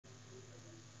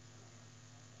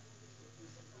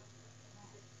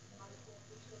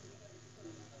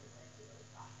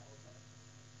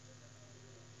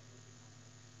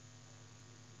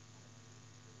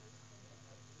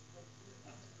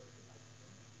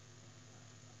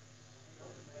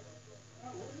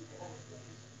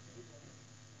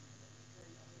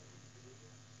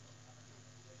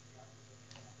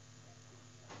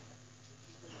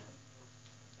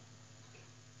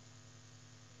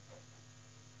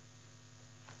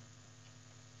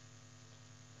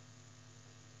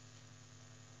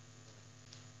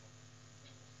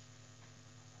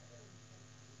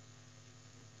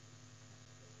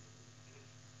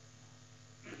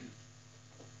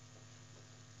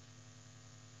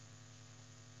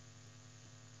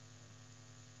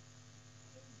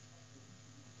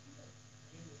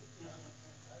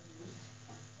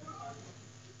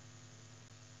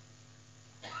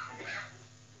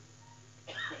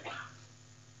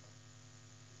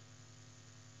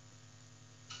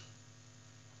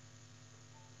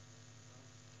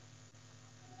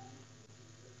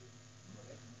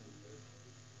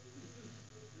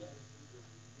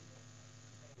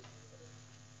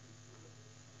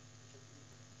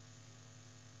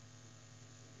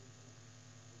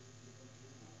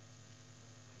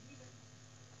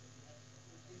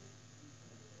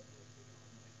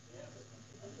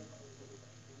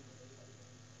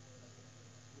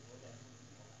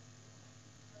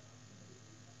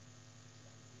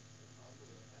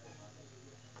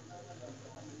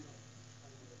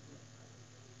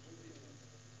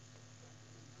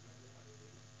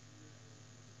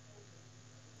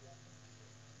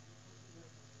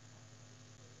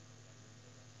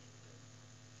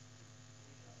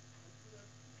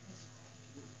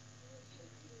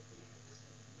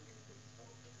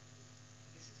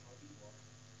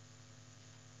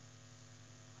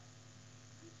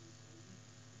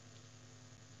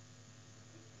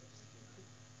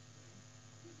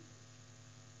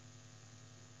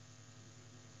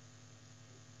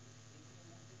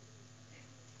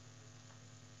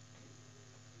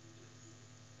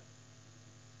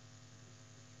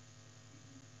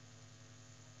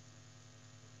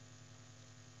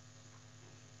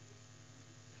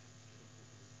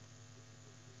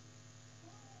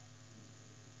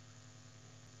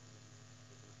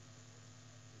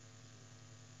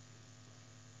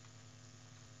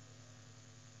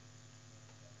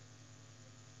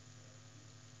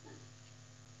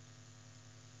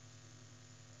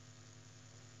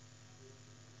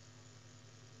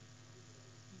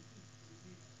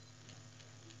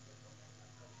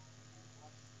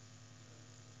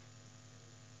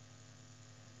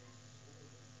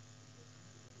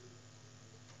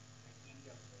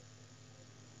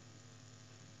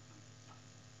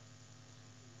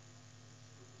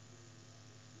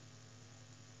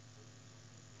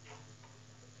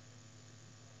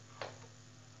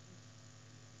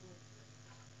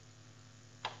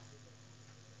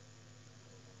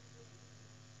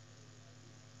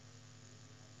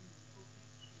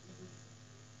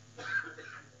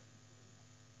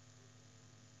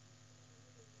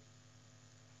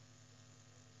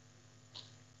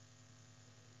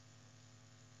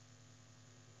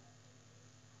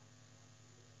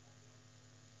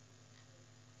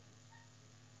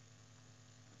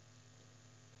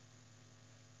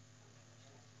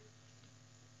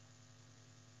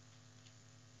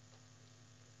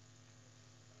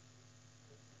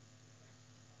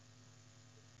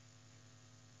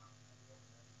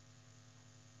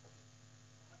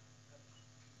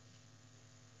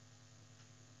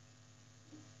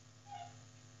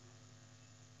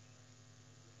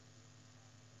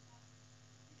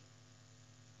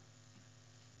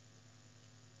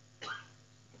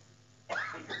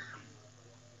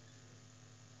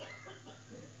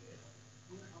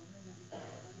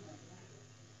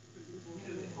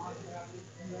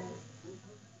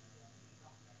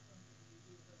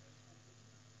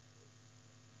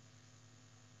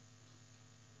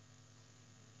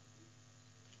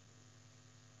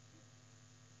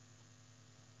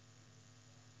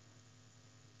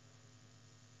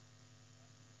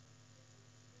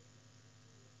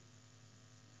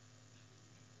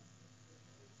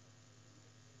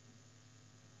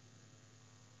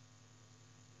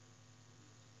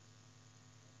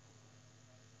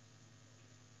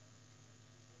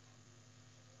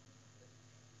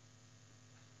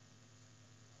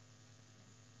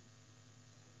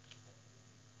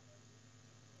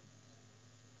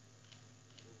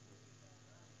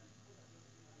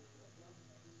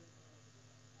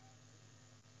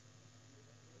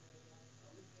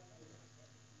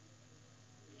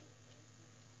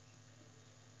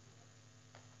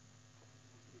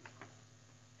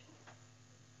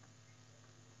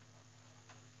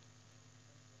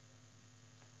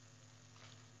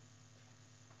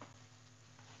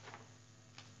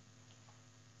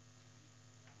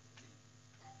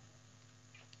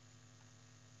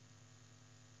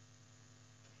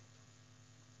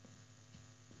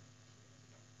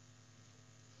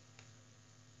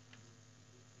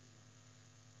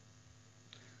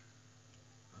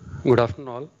Good afternoon,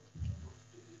 all.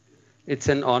 It's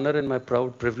an honor and my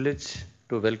proud privilege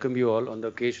to welcome you all on the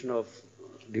occasion of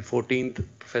the 14th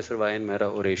Professor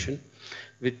Mehra Oration,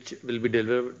 which will be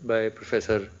delivered by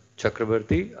Professor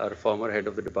Chakrabarti, our former head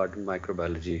of the Department of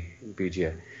Microbiology in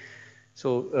PGI.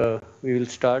 So we will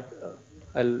start.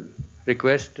 I'll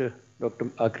request Dr.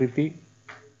 Akriti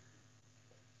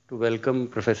to welcome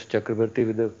Professor Chakrabarti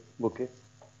with a bouquet.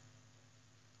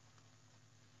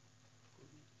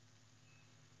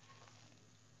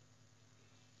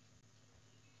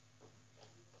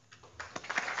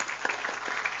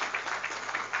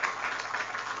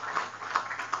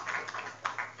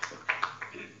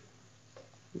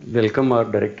 Welcome our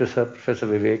director, sir, Professor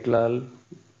Vivek Lal,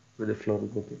 with a floral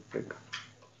bouquet. Welcome.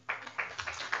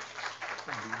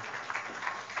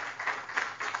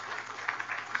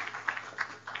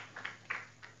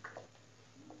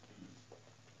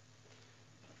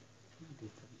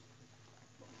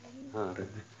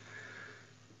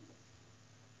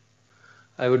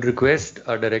 I would request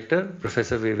our director,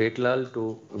 Professor Vivek Lal,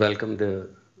 to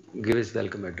give his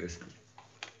welcome address.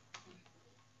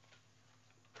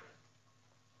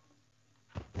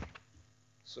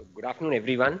 So, good afternoon,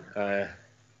 everyone.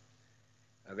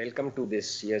 Welcome to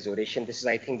this year's oration. This is,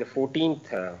 I think, the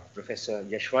 14th Professor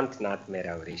Yashwant Nath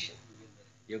Mehra Oration,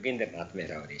 Yogendra Nath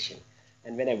Mehra Oration.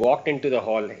 And when I walked into the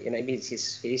hall,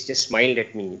 his face just smiled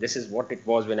at me. This is what it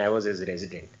was when I was his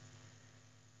resident.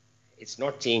 It's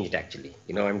not changed, actually.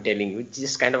 I'm telling you, it's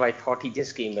just kind of, I thought he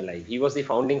just came alive. He was the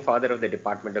founding father of the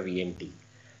Department of ENT.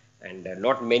 And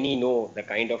not many know the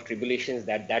kind of tribulations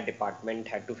that that department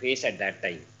had to face at that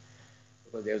time.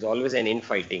 Because there was always an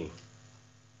infighting,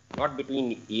 not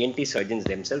between ENT surgeons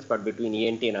themselves, but between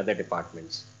ENT and other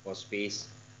departments for space,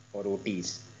 for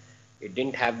OTs. It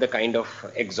didn't have the kind of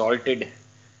exalted,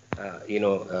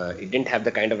 it didn't have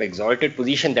the kind of exalted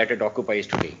position that it occupies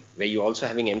today, where you're also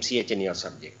having MCH in your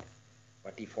subject.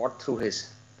 But he fought through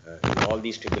in all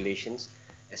these tribulations,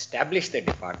 established the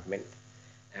department,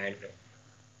 and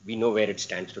we know where it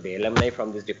stands today. Alumni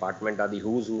from this department are the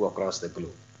who's who across the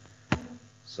globe.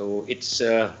 So it's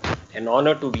an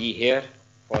honor to be here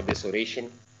for this oration.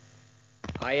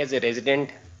 I, as a resident,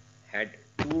 had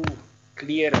two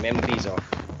clear memories of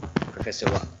Professor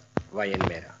Y.N.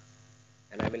 Mehra,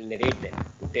 and I will narrate them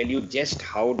to tell you just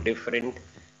how different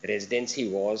residency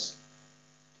was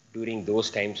during those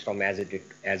times from as it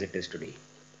is today.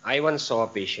 I once saw a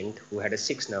patient who had a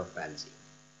 6-nerve palsy.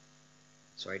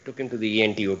 So I took him to the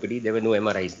ENT OPD. There were no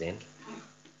MRIs then.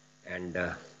 And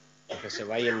Professor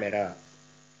Y.N. Mehra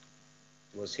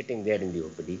was sitting there in the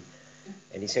OPD,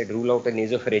 and he said, rule out a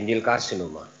nasopharyngeal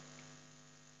carcinoma.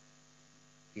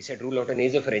 He said, rule out a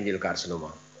nasopharyngeal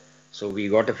carcinoma. So we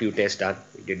got a few tests done.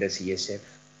 We did a CSF,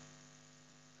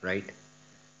 right?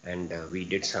 And we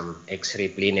did some X-ray,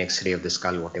 plain X-ray of the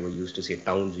skull, whatever you used to say,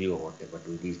 Townsview or whatever.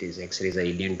 These days, X-rays are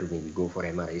alien to me. We go for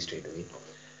MRI straight away.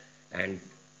 And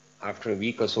after a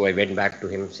week or so, I went back to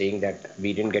him saying that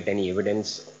we didn't get any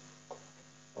evidence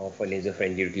of a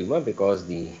nasopharyngeal tumor because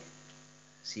the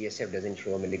CSF doesn't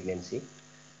show a malignancy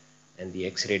and the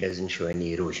X-ray doesn't show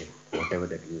any erosion, whatever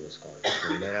that view was called.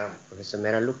 So Professor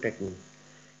Mehra looked at me.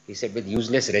 He said, with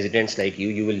useless residents like you,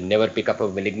 you will never pick up a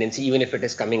malignancy, even if it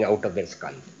is coming out of their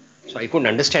skull. So I couldn't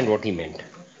understand what he meant.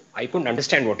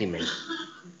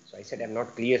 So I said, I'm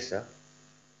not clear, sir.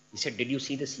 He said, did you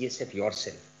see the CSF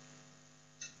yourself?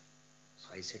 So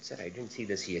I said, sir, I didn't see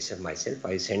the CSF myself.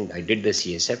 I did the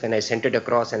CSF and I sent it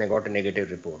across and I got a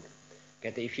negative report.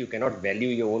 If you cannot value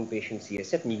your own patient's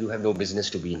CSF, you have no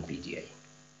business to be in PGI.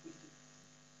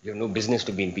 You have no business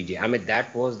to be in PGI. I mean,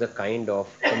 that was the kind of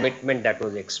commitment that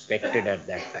was expected at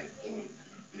that time.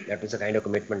 That was the kind of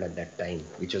commitment at that time,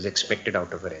 which was expected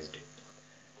out of a resident.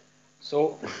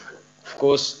 So, of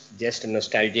course, just a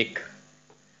nostalgic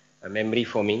memory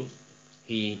for me.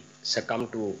 He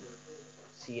succumbed to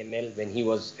CML when he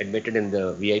was admitted in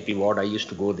the VIP ward. I used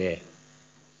to go there.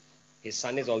 His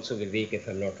son is also Vivek, if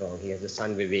I'm not wrong. He has a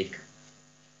son, Vivek,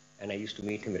 and I used to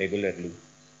meet him regularly.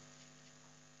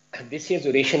 This year's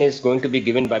oration is going to be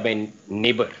given by my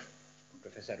neighbor,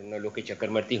 Professor Arunaloke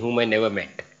Chakrabarti, whom I never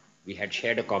met. We had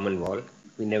shared a common wall.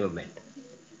 We never met.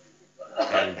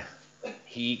 And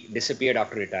he disappeared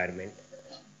after retirement.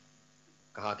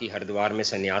 कहा कि हरिद्वार में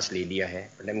संन्यास ले लिया है.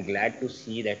 But I'm glad to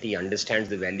see that he understands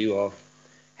the value of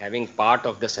having part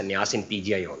of the sannyas in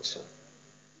PGI also.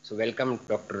 So welcome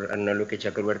Dr. Arunaloke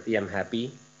Chakrabarti. I'm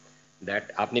happy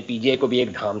that आपने PGI को भी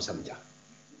एक धाम समझा.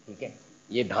 ठीक है,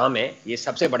 ये धाम है, ये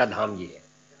सबसे बड़ा धाम ये है.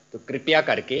 तो कृपया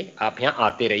करके आप यहाँ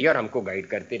आते रहिए और हमको गाइड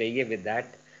करते रहिए. With that,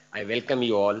 I welcome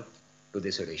you all to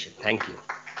this oration. Thank you.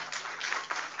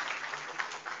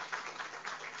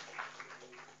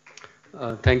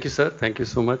 Thank you, sir. Thank you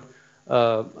so much.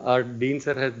 Our Dean,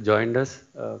 sir, has joined us.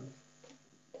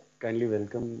 Kindly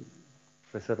welcome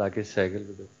Professor Rakesh Saigal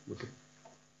with the.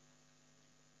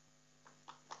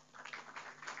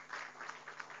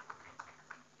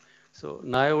 So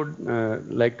now I would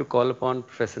like to call upon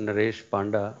Professor Naresh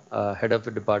Panda, head of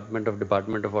the Department of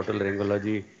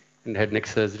Otolaryngology and Head Neck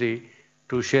Surgery,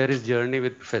 to share his journey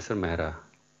with Professor Mehra.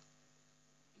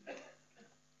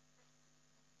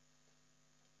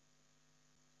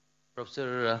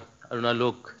 Professor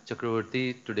Arunaloke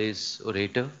Chakrabarti, today's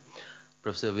orator,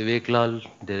 Professor Vivek Lal,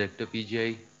 Director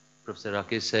PGI, Professor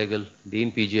Rakesh Sehgal,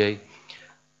 Dean PGI,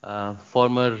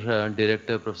 former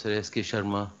Director Professor S.K.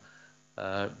 Sharma,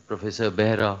 Professor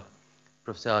Behra,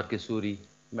 Professor R.K. Suri,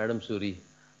 Madam Suri,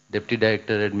 Deputy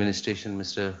Director Administration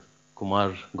Mr.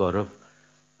 Kumar Gaurav,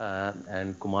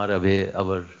 and Kumar Abhay,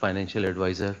 our financial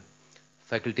advisor,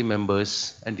 faculty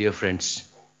members, and dear friends.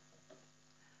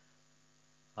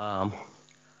 Um,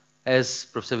 as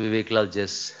Professor Vivek Lal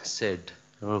just said,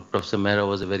 Professor Mehra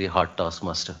was a very hard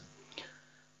taskmaster.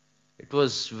 It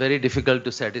was very difficult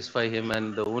to satisfy him,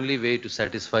 and the only way to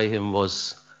satisfy him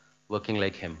was working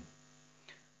like him.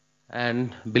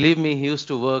 And believe me, he used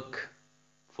to work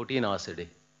 14 hours a day.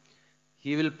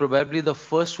 He will probably the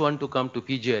first one to come to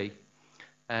PGI,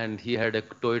 and he had a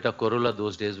Toyota Corolla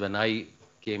those days when I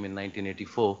came in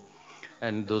 1984,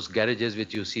 and those garages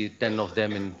which you see 10 of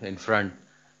them in front,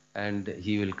 and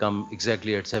he will come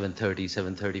exactly at 7:30,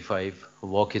 7:35,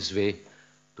 walk his way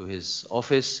to his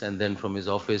office, and then from his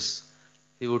office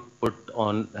he would put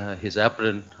on his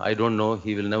apron. I don't know,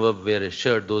 he will never wear a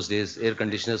shirt those days. Air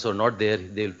conditioners are not there.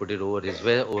 They will put it over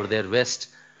over their vest,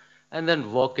 and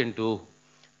then walk into,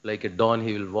 like at dawn,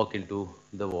 he will walk into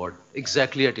the ward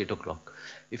exactly at 8 o'clock.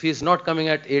 If he is not coming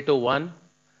at 8:01,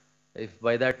 if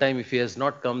by that time if he has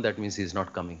not come, that means he is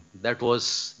not coming. That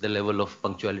was the level of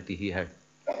punctuality he had.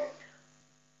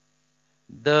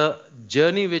 The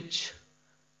journey which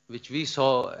we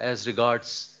saw as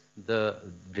regards the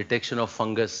detection of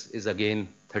fungus is again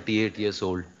 38 years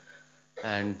old.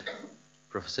 And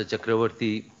Professor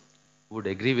Chakrabarti would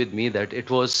agree with me that it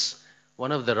was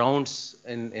one of the rounds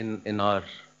in our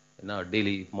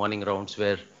daily morning rounds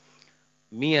where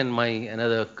me and my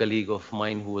another colleague of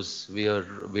mine we were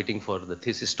waiting for the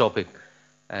thesis topic,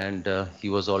 and he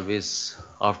was always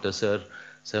after, sir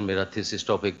mera thesis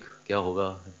topic kya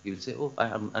hoga. He will say, oh,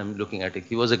 I'm looking at it.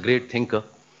 He was a great thinker.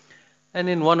 And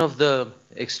in one of the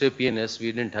X-ray PNS,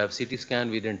 we didn't have CT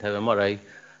scan, we didn't have MRI,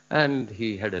 and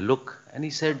he had a look and he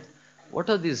said, what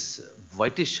are these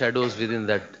whitish shadows within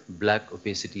that black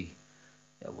opacity?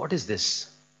 What is this?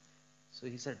 So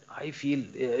he said, I feel,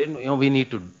 we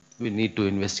need to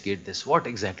investigate this. What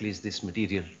exactly is this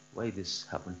material? Why this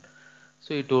happened?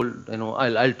 So he told,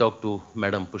 I'll talk to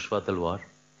Madam Pushpa Talwar.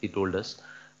 He told us,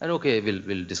 and okay,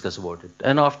 we'll discuss about it.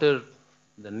 And after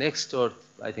the next, or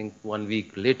I think 1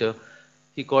 week later,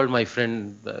 he called my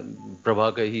friend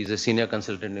Prabhakar. He's a senior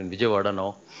consultant in Vijayawada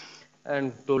now,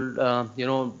 and told,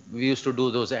 we used to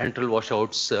do those antral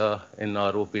washouts in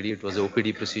our OPD. It was an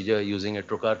OPD procedure using a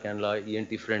trocar cannula.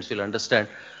 ENT friends will understand.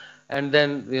 And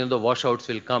then, the washouts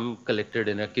will come collected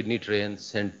in a kidney tray and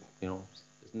sent,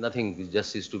 nothing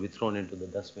just is to be thrown into the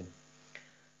dustbin.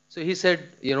 So he said,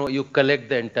 you collect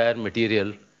the entire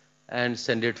material and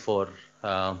send it for,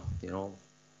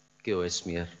 KOS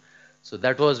smear. So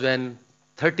that was when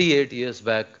 38 years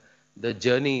back, the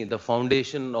journey, the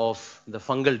foundation of the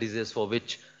fungal disease for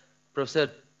which Professor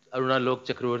Arunaloke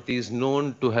Chakrabarti is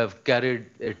known to have carried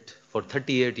it for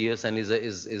 38 years and is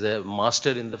a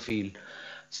master in the field,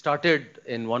 started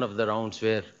in one of the rounds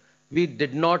where we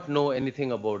did not know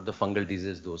anything about the fungal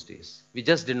disease those days. We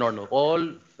just did not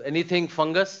know. Anything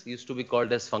fungus used to be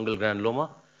called as fungal granuloma.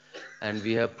 And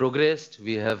we have progressed,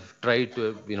 we have tried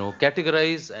to,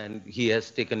 categorize, and he has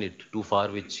taken it too far,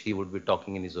 which he would be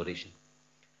talking in his oration.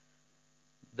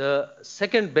 The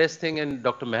second best thing in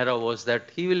Dr. Mehra was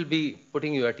that he will be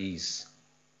putting you at ease.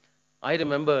 I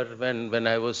remember when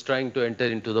I was trying to enter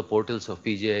into the portals of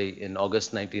PGI in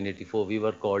August 1984, we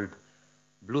were called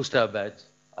Blue Star Badge.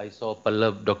 I saw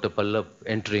Dr. Pallab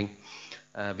entering.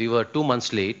 We were 2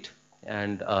 months late,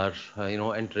 and our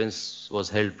entrance was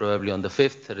held probably on the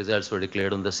 5th. The results were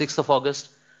declared on the 6th of August.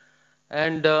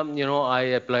 And I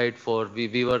applied for,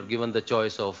 we were given the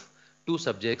choice of 2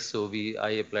 subjects. So I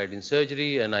applied in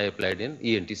surgery and I applied in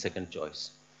ENT second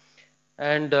choice.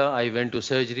 And I went to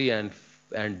surgery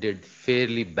and did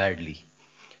fairly badly.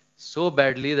 So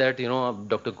badly that,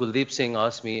 Dr. Kuldeep Singh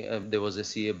asked me, there was a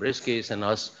CA breast case, and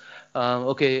asked,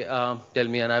 okay, tell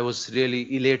me. And I was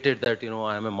really elated that,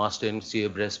 I am a master in CA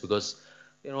breast because,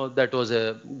 that was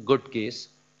a good case.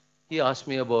 he asked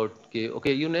me about,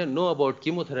 okay, you know about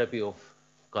chemotherapy of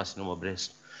carcinoma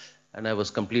breast. And I was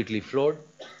completely floored.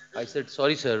 I said,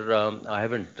 sorry, sir, I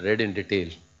haven't read in detail.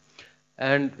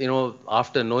 And,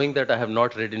 after knowing that I have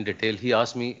not read in detail, he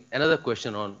asked me another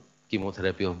question on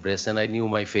chemotherapy of breast, and I knew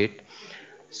my fate.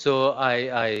 So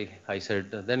I said,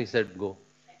 then he said, go.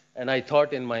 And I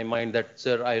thought in my mind that,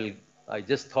 sir, I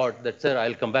just thought that, sir,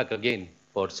 I'll come back again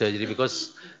for surgery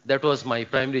because that was my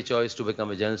primary choice to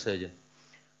become a general surgeon.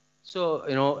 So,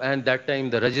 and that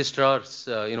time the registrars,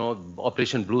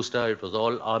 Operation Blue Star, it was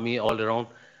all army all around.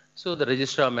 So the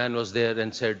registrar man was there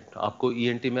and said, आपको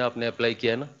ENT में आपने apply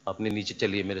किया है ना, आपने नीचे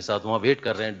चलिए मेरे साथ, वहाँ wait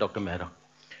कर रहे हैं Dr. Mehra.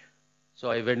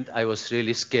 So I went, I was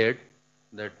really scared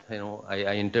that,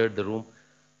 I entered the room.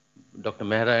 Dr.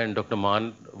 Mehra and Dr.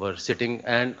 Maan were sitting,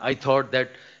 and I thought that,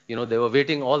 they were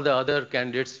waiting all the other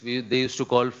candidates. They used to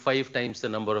call 5 times the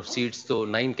number of seats, so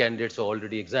 9 candidates were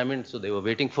already examined, so they were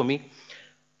waiting for me.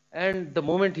 And the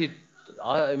moment he,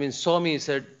 saw me, he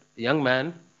said, young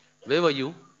man, where were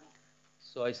you?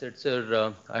 So I said,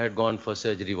 sir, I had gone for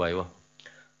surgery viva.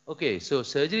 Okay, so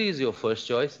surgery is your first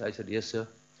choice? I said, yes, sir.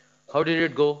 How did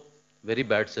it go? Very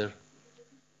bad, sir.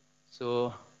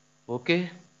 So, okay.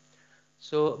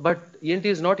 So, but ENT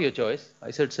is not your choice.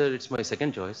 I said, sir, it's my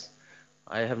second choice.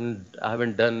 I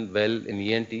haven't done well in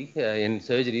ENT, in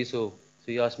surgery. So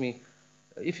he asked me,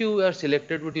 if you are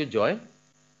selected, would you join?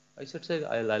 I said, sir,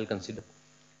 I'll consider.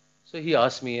 So he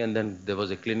asked me, and then there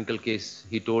was a clinical case.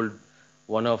 He told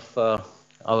one of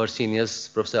our seniors,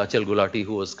 Professor Achal Gulati,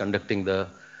 who was conducting the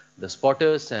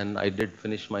spotters, and I did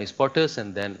finish my spotters,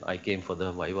 and then I came for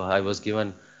the viva. I was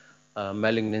given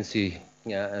malignancy,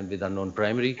 yeah, and with unknown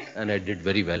primary, and I did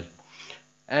very well.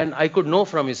 And I could know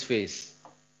from his face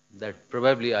that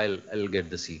probably I'll get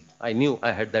the seat. I knew,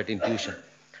 I had that intuition.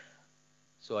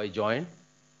 So I joined,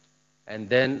 and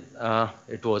then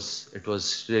it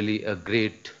was really a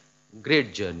great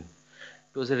journey.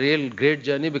 It was a real great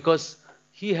journey because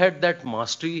he had that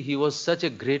mastery. He was such a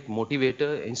great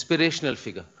motivator, inspirational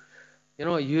figure.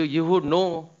 You would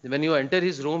know when you enter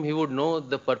his room, he would know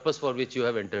the purpose for which you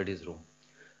have entered his room.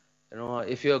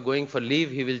 If you are going for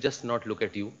leave, he will just not look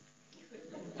at you.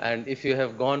 And if you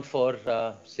have gone for,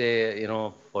 say,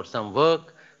 for some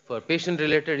work, for patient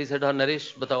related, he said,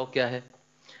 Naresh, batao kya hai?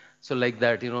 So like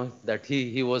that, that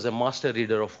he was a master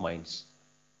reader of minds.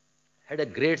 Had a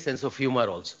great sense of humor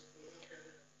also.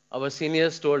 Our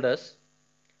seniors told us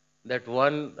that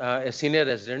a senior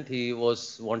resident, he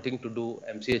was wanting to do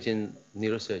MCH in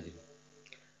neurosurgery.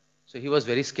 So he was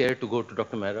very scared to go to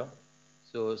Dr. Mehra.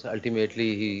 So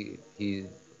ultimately he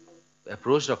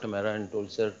approached Dr. Mehra and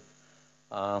told, sir,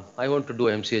 I want to do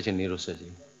MCH in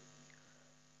neurosurgery.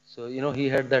 So, he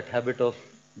had that habit of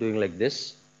doing like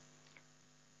this.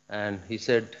 And he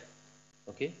said,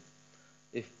 okay,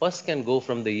 if pus can go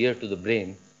from the ear to the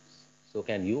brain, so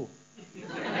can you.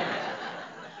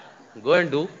 Go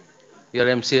and do your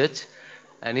MCH.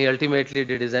 And he ultimately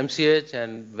did his MCH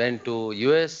and went to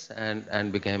US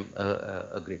and became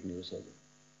a great neurosurgeon.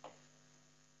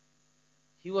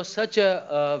 He was such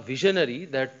a visionary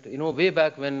that, way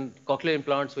back when cochlear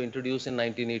implants were introduced in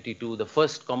 1982, the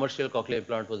first commercial cochlear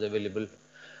implant was available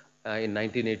in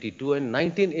 1982. And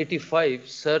 1985,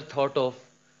 Sir thought of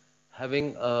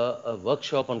having a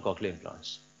workshop on cochlear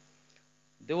implants.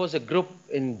 There was a group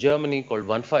in Germany called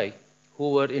OneFi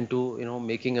who were into,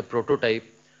 making a prototype.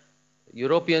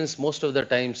 Europeans most of the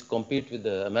times compete with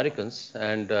the Americans,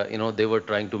 and they were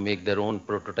trying to make their own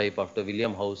prototype after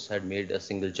William House had made a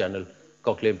single channel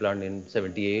cochlear implant in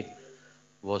 78,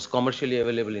 was commercially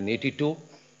available in 82.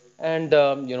 And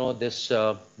this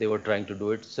they were trying to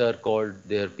do it. Sir called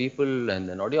their people and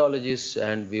then audiologists,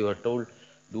 and we were told,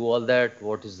 do all that.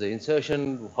 What is the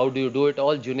insertion? How do you do it?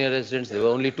 All junior residents. There were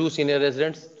only 2 senior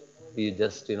residents. We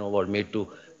just were made to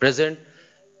present.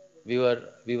 We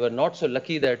were not so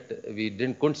lucky that we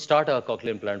couldn't start our cochlear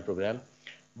implant program.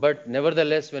 But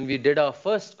nevertheless, when we did our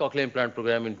first cochlear implant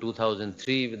program in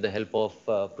 2003 with the help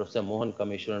of Professor Mohan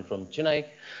Kameshwaran from Chennai,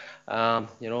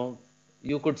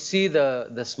 you could see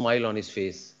the smile on his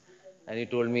face. And he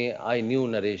told me, I knew,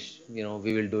 Naresh,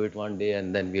 we will do it one day,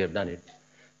 and then we have done it.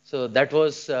 So that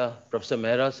was Professor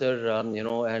Mehra, sir,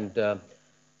 and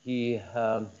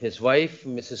his wife,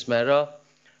 Mrs. Mehra,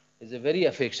 is a very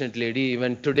affectionate lady.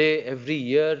 Even today, every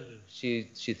year, she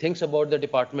thinks about the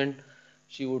department.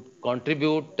 She would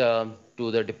contribute to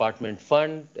the department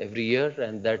fund every year,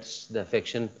 and that's the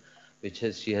affection which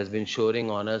she has been showing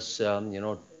on us,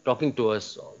 talking to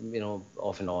us,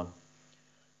 off and on.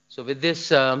 So with this,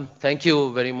 thank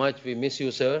you very much. We miss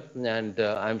you, sir, and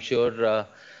I'm sure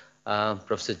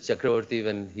Professor Chakrabarti,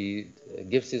 when he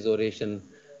gives his oration,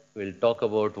 will talk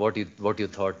about what you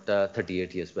thought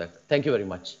 38 years back. Thank you very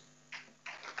much.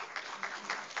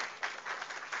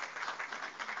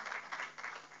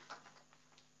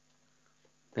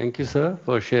 Thank you, sir,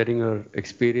 for sharing your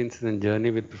experience and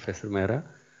journey with Professor Mehra.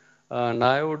 Now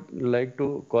I would like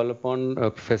to call upon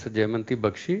Professor Jayamanti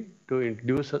Bakshi to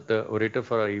introduce the orator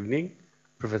for our evening,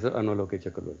 Professor Arunaloke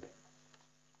Chakrabarti.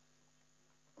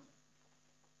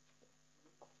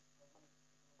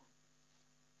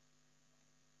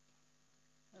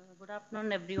 Good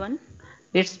afternoon, everyone.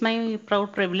 It's my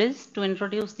proud privilege to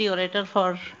introduce the orator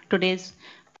for today's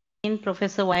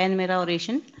Professor Mehra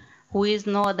Oration, who is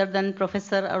no other than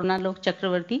Professor Arunaloke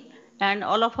Chakrabarti. And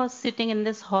all of us sitting in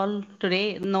this hall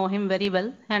today know him very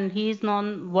well, and he is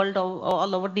known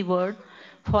all over the world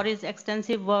for his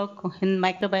extensive work in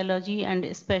microbiology and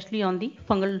especially on the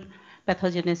fungal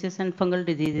pathogenesis and fungal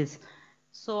diseases.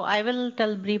 So I will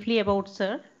tell briefly about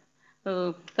Sir.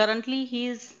 Currently, he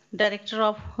is director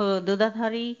of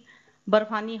Dudadhari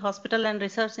Barfani Hospital and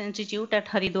Research Institute at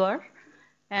Haridwar,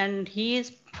 and he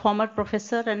is former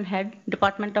professor and head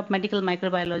Department of Medical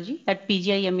Microbiology at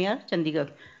PGI MER, Chandigarh.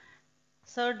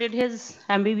 Sir did his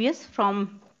MBBS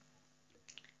from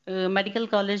Medical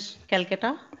College,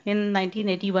 Calcutta in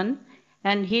 1981,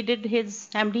 and he did his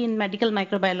MD in Medical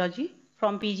Microbiology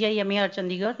from PGI MER,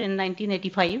 Chandigarh in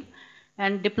 1985,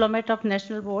 and Diplomate of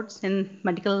National Boards in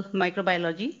Medical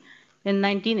Microbiology in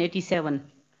 1987.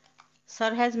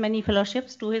 Sir has many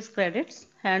fellowships to his credits,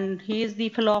 and he is the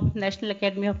Fellow of National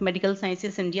Academy of Medical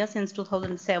Sciences India since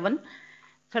 2007,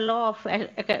 Fellow of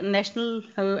National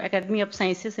Academy of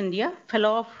Sciences India,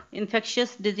 Fellow of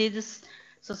Infectious Diseases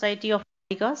Society of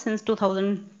America since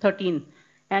 2013,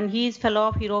 and he is Fellow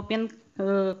of European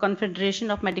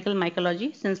Confederation of Medical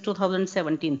Mycology since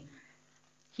 2017.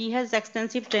 He has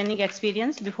extensive training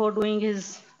experience before doing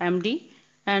his MD,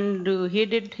 and he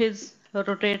did his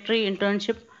rotatory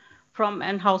internship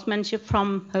and housemanship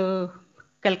from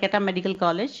Calcutta Medical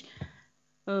College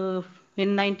in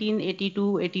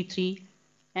 1982-83.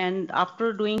 And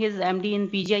after doing his MD in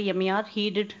PGI MER, he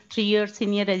did 3-year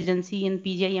senior residency in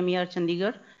PGI MER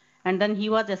Chandigarh. And then he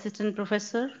was assistant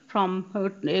professor from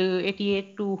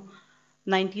 88 to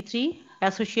 93,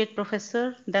 associate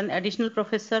professor, then additional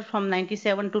professor from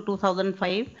 97 to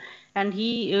 2005. And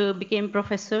he became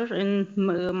professor in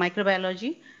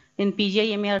microbiology in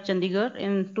PGI MER Chandigarh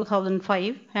in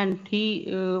 2005. And he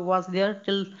was there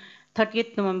till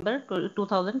 30th November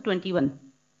 2021.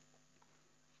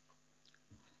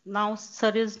 Now,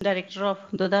 Sir is director of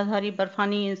Dudadhari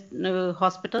Barfani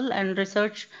Hospital and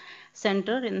Research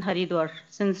Center in Haridwar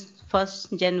since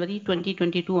 1st January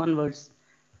 2022 onwards.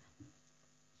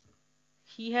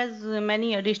 He has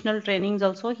many additional trainings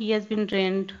also. He has been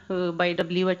trained by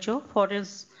WHO for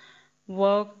his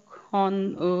work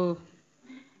on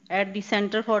at the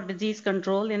Center for Disease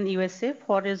Control in USA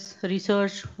for his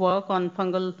research work on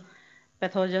fungal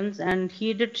pathogens, and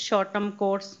he did short-term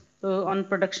course on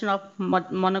production of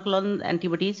monoclonal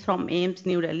antibodies from AIIMS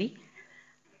New Delhi.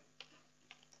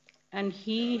 And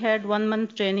he had 1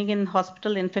 month training in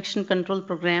hospital infection control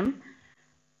program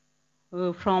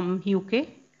from UK.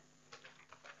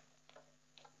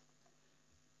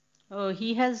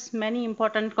 He has many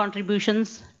important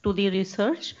contributions to the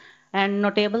research, and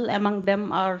notable among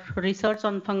them are research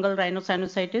on fungal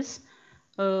rhinosinusitis.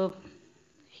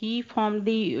 He formed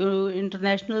the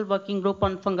International Working Group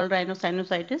on Fungal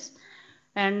Rhinosinusitis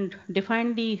and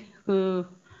defined the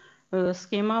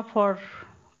schema for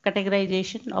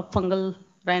categorization of fungal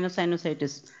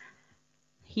rhinosinusitis.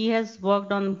 He has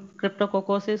worked on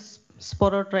cryptococcosis,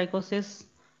 sporotrichosis,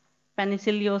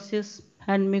 penicilliosis,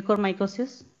 and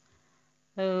mucormycosis,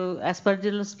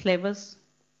 Aspergillus flavus,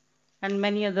 and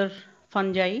many other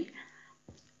fungi.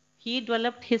 He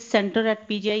developed his center at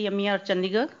PGI MER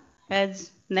Chandigarh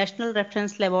as National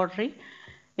Reference Laboratory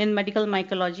in Medical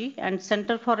Mycology and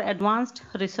Center for Advanced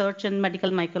Research in Medical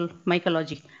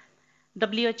Mycology.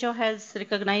 WHO has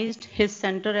recognized his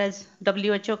center as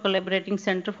WHO Collaborating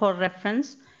Center for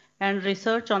Reference and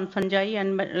Research on Fungi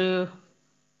and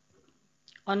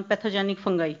on pathogenic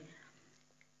fungi.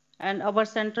 And our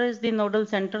center is the nodal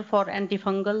center for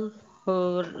antifungal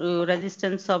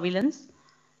resistance surveillance,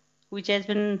 which has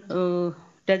been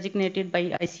designated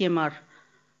by ICMR.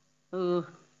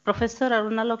 Professor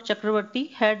Arunaloke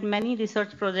Chakrabarti had many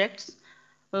research projects.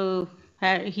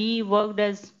 He worked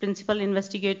as principal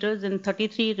investigators in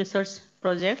 33 research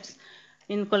projects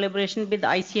in collaboration with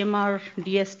ICMR,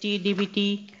 DST,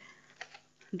 DBT,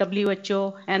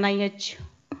 WHO, NIH,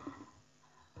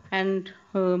 and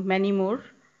many more.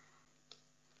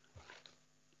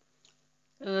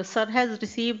 Sir has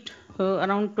received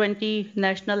around 20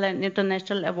 national and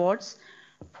international awards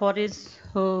for his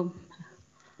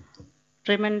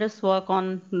tremendous work on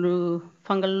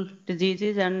fungal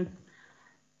diseases, and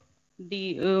the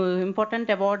important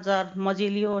awards are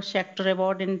Mozilio Schechter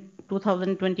Award in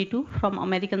 2022 from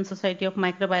American Society of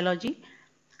Microbiology,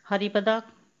 Haripada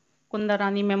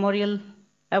Kundarani Memorial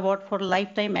Award for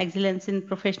Lifetime Excellence in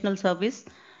Professional Service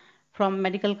from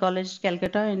Medical College,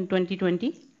 Calcutta in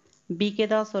 2020, B.K.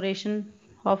 Das Oration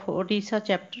of Odisha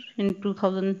Chapter in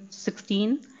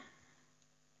 2016,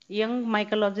 Young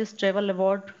Mycologist Travel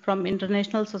Award from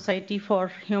International Society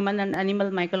for Human and Animal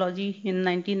Mycology in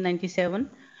 1997,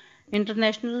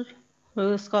 International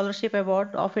Scholarship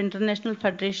Award of International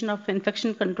Federation of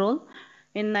Infection Control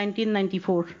in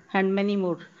 1994, and many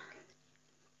more.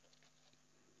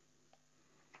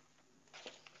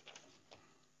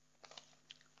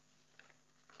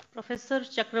 Professor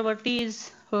Chakrabarti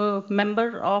is a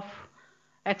member of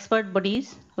expert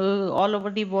bodies all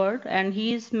over the world, and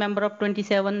he is member of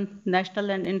 27 national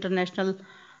and international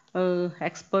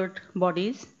expert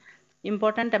bodies.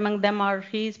 Important among them are,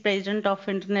 he is president of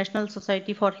International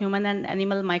Society for Human and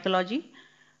Animal Mycology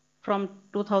from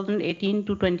 2018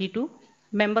 to 22,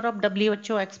 member of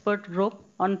WHO expert group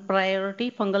on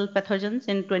priority fungal pathogens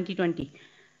in 2020.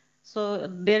 So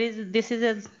this is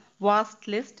a vast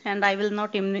list, and I will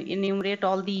not enumerate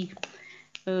all the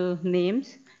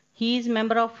names. He is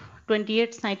member of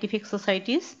 28 scientific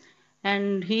societies,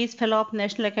 and he is fellow of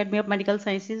National Academy of Medical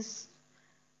Sciences,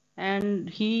 and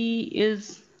he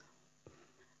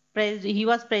was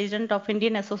president of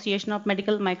Indian Association of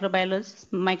Medical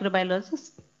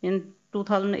Microbiologists in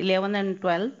 2011 and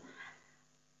 12.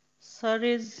 Sir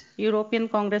is European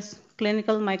Congress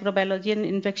Clinical Microbiology and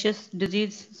Infectious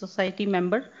Disease Society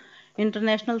member,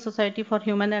 International Society for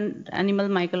Human and Animal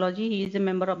Mycology. He is a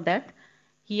member of that.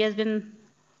 He has been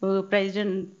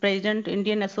President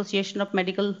Indian Association of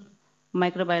Medical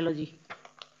Microbiology.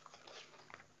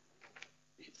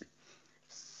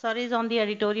 Sir is on the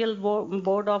editorial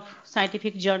board of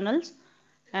scientific journals,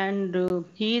 and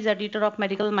he is editor of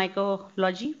Medical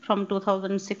Mycology from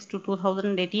 2006 to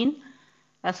 2018.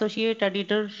 Associate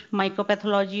Editor,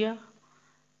 Mycopathologia,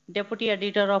 Deputy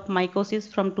Editor of Mycosis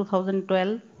from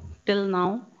 2012 till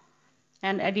now,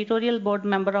 and Editorial Board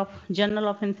Member of Journal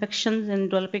of Infections in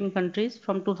Developing Countries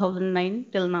from 2009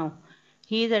 till now.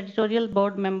 He is Editorial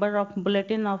Board Member of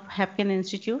Bulletin of Hapkin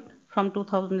Institute from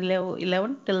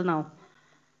 2011 till now.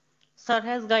 Sir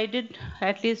has guided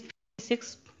at least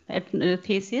 6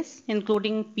 theses,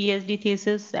 including PhD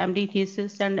thesis, MD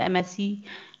thesis, and MSc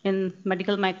in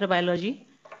medical microbiology.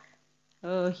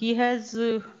 He has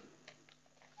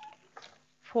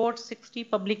 460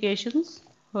 publications,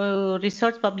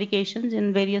 research publications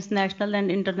in various national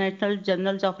and international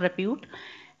journals of repute.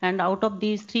 And out of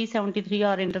these, 373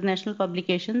 are international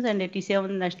publications and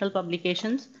 87 national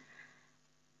publications.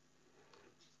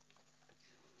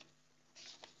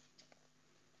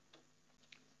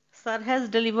 Sir has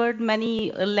delivered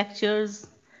many lectures,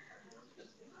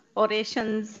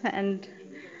 orations, and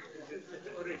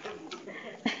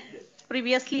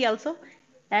previously also,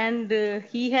 and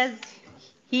he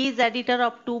is editor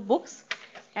of 2 books,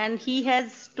 and he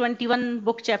has 21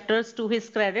 book chapters to his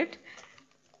credit.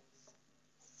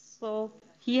 So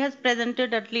he has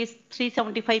presented at least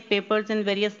 375 papers in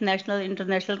various national and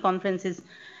international conferences,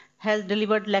 has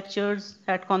delivered lectures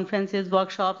at conferences,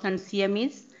 workshops, and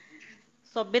CMEs.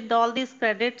 So with all these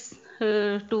credits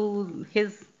to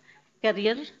his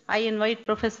career, I invite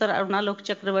Professor Arunaloke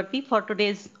Chakrabarti for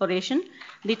today's oration.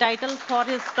 The title for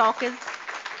his talk is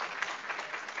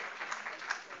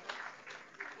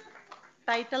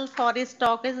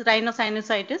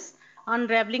Rhinosinusitis,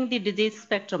 Unraveling the Disease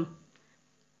Spectrum.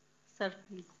 Sir,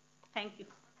 please. Thank you.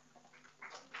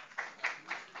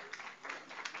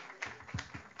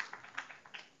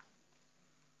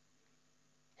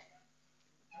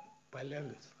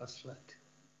 First slide.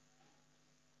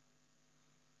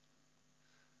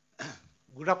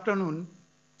 Good afternoon.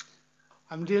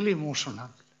 I'm really emotional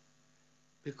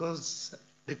because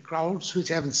the crowds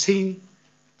which I've seen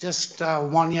just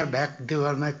 1 year back, they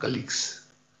were my colleagues.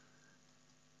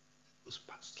 First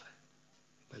slide.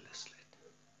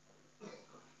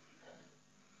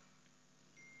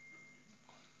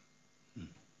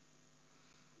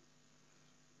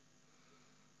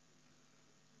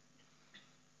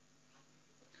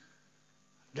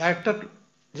 Director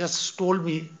just told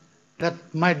me that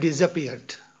I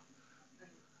disappeared.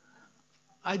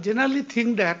 I generally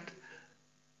think that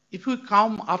if we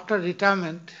come after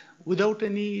retirement without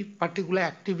any particular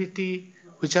activity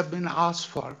which have been asked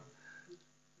for,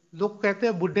 लोग कहते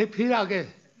हैं बुढ़े फिर आ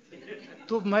गए,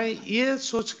 तो मैं ये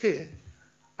सोच के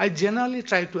I generally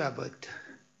try to avoid.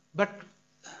 But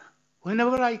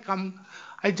whenever I come,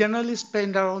 I generally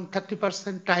spend around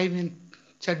 30% time in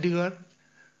Chandigarh.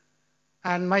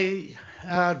 And my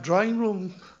drawing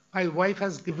room, my wife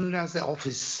has given as an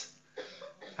office.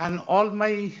 And all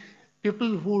my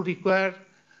people who require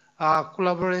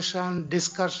collaboration,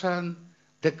 discussion,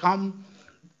 they come.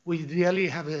 We really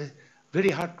have a very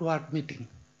heart-to-heart meeting.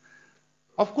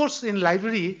 Of course, in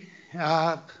library,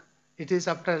 it is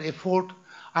after effort.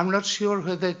 I'm not sure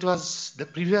whether it was the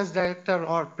previous director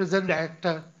or present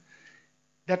director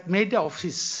that made the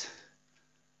office.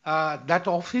 That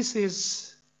office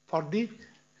is for the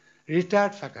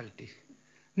retired faculty.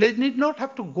 They need not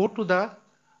have to go to the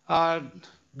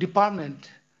department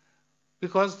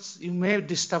because you may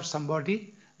disturb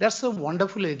somebody. That's a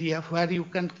wonderful area where you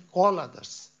can call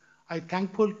others. I'm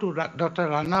thankful to Dr.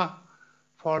 Rana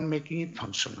for making it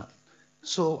functional.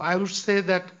 So I would say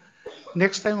that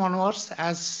next time onwards,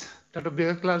 as Dr.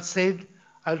 Bireklal said,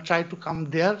 I'll try to come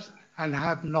there and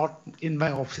have not in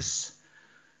my office.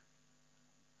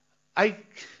 I,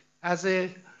 as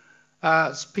a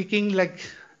speaking like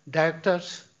director,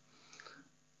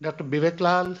 Dr.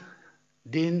 Bireklal,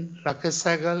 Dean Rakesh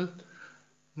Sehgal,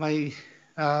 my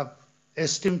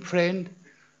esteemed friend,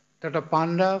 Dr.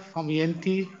 Panda from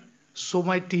ENT, so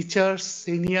my teachers,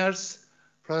 seniors,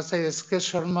 Professor S.K.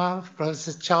 Sharma,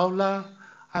 Professor Chawla,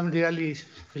 I'm really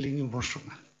feeling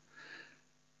emotional.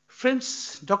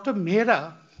 Friends, Dr.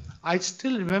 Mehra, I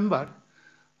still remember,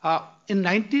 in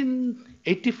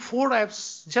 1984, I've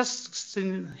just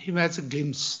seen him as a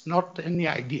glimpse, not any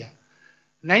idea.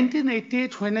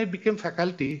 1988, when I became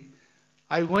faculty,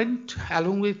 I went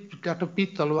along with Dr. P.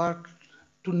 Talwar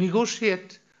to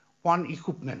negotiate one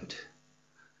equipment.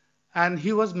 And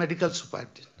he was medical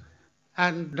superintendent.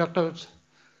 And Dr.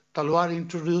 Talwar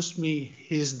introduced me.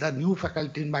 He is the new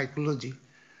faculty in mycology.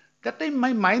 That time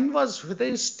my mind was whether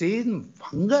I stay in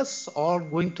fungus or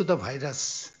going to the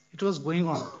virus. It was going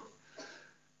on.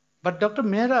 But Dr.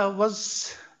 Mehra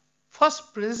was,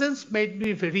 first presence made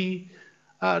me very,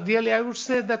 really I would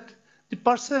say that the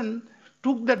person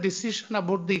took the decision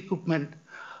about the equipment.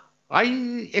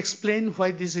 I explained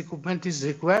why this equipment is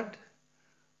required.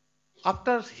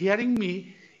 After hearing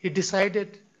me, he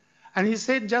decided, and he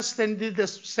said, just send me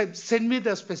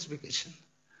the specification,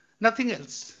 nothing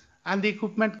else. And the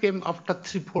equipment came after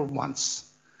 3-4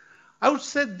 months. I would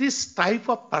say this type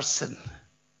of person,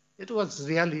 it was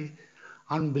really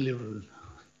unbelievable.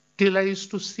 Till I used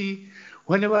to see,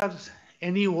 whenever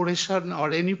any oration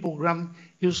or any program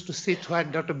used to sit where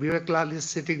Dr. Bireklal is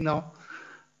sitting now,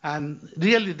 and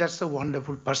really that's a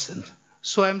wonderful person.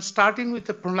 So I'm starting with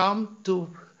a pranam to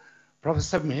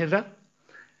Professor Mehra.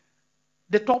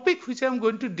 The topic which I'm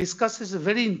going to discuss is a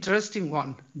very interesting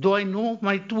one, though I know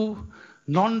my two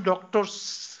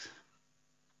non-doctors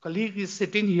colleague is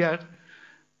sitting here.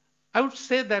 I would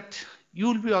say that you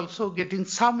will be also getting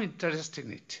some interest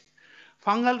in it.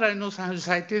 Fungal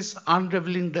rhinosinusitis,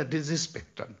 unraveling the disease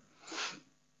spectrum.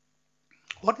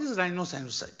 What is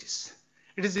rhinosinusitis?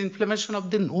 It is inflammation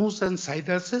of the nose and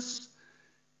sinuses.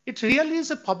 It really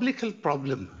is a public health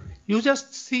problem. You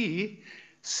just see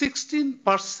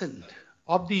 16%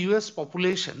 of the US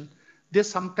population, they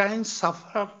sometimes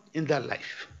suffer in their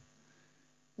life.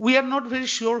 We are not very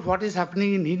sure what is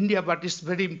happening in India, but it's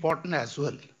very important as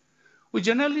well. We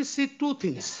generally see two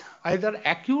things, either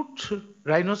acute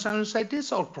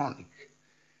rhinosinusitis or chronic.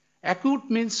 Acute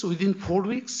means within 4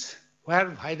 weeks, where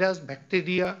virus,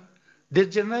 bacteria, they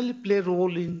generally play a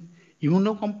role in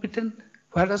immunocompetent,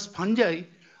 whereas fungi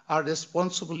are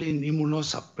responsible in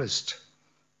immunosuppressed.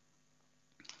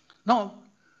 Now,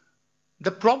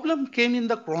 the problem came in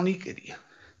the chronic area.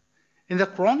 In the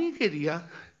chronic area,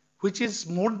 which is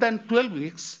more than 12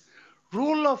 weeks,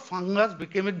 role of fungus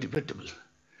became debatable.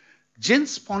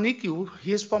 Jens Ponicu,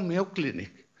 he is from Mayo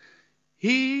Clinic.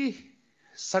 He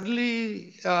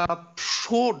suddenly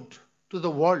showed to the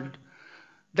world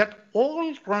that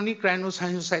all chronic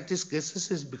rhinosinusitis cases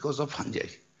is because of fungi.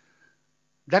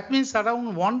 That means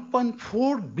around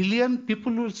 1.4 billion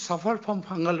people will suffer from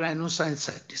fungal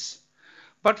rhinosinusitis.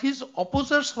 But his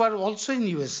opposers were also in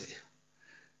USA.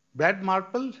 Brad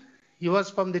Marple, he was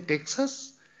from the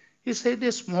Texas. He said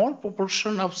a small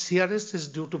proportion of CRS is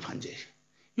due to fungi.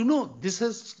 You know, this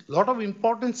has a lot of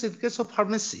importance in case of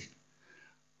pharmacy.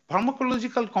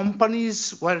 Pharmacological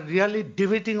companies were really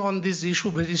debating on this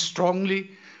issue very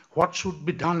strongly, what should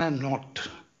be done and not.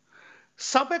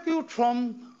 Subacute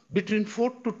from between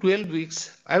 4 to 12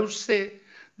 weeks, I would say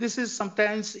this is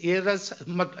sometimes as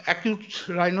acute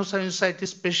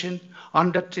rhinosinusitis patient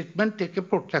under treatment take a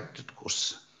protracted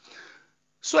course.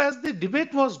 So as the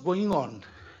debate was going on,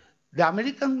 The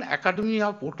American Academy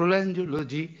of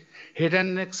Otolaryngology, Head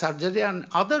and Neck Surgery, and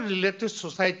other related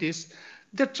societies,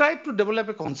 they tried to develop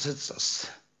a consensus.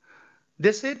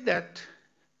 They said that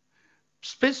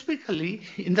specifically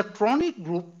in the chronic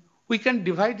group, we can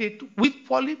divide it with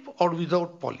polyp or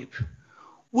without polyp.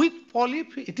 With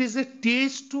polyp, it is a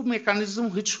Th2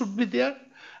 mechanism which should be there,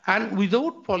 and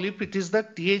without polyp, it is the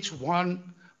Th1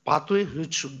 pathway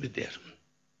which should be there.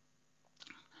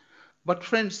 But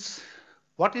friends,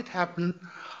 what it happened,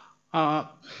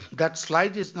 that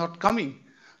slide is not coming.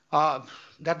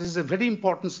 That is a very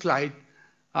important slide.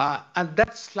 And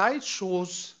that slide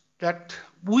shows that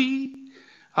we,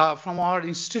 from our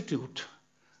institute,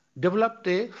 developed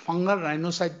a fungal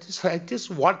rhinosinusitis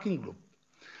working group.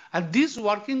 And this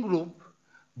working group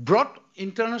brought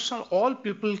international, all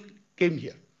people came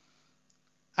here.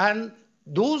 And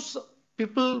those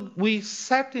people, we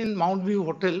sat in Mount View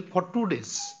Hotel for 2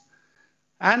 days.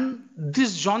 And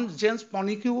this James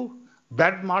Ponique,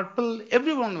 Brad Marple,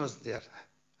 everyone was there.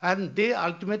 And they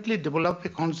ultimately developed a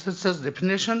consensus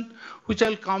definition, which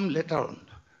I'll come later on.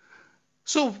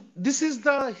 So this is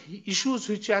the issues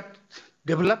which are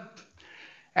developed.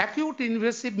 Acute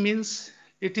invasive means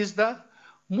it is the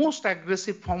most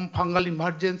aggressive form fungal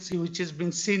emergency, which has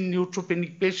been seen in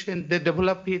neutropenic patient, they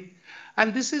develop it.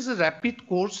 And this is a rapid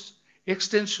course,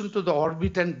 extension to the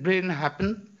orbit and brain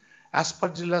happen.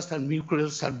 Aspergillus and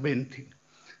mucorales are main thing.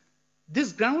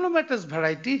 This granulomatous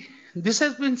variety, this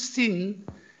has been seen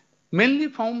mainly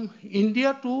from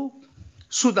India to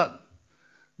Sudan.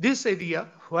 This area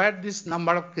where this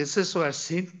number of cases were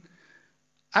seen.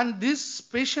 And these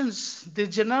patients, they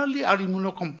generally are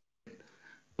immunocompetent.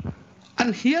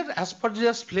 And here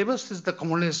Aspergillus flavus is the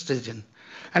commonest agent.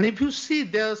 And if you see,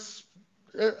 there's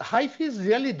hyphae is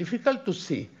really difficult to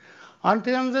see.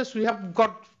 Until we have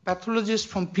got pathologists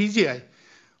from PGI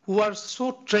who are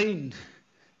so trained,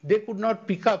 they could not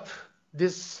pick up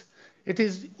this. It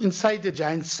is inside the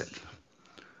giant cell.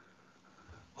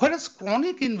 Whereas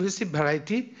chronic invasive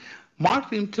variety,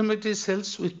 marked inflammatory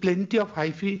cells with plenty of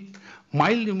hyphae,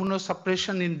 mild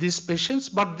immunosuppression in these patients,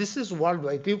 but this is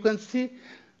worldwide. You can see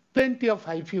plenty of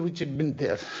hyphae which have been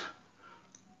there.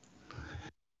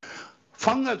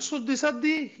 Fungal, so these are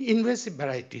the invasive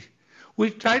variety. We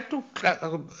try to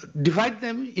divide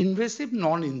them invasive,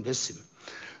 non-invasive.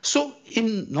 So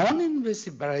in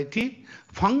non-invasive variety,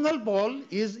 fungal ball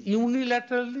is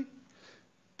unilaterally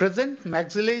present,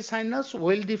 maxillary sinus,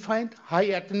 well-defined, high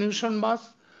attenuation mass,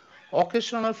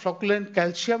 occasional flocculent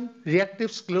calcium,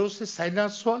 reactive sclerosis,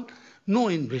 sinus wall, no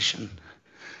invasion.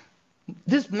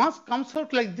 This mass comes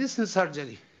out like this in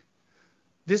surgery.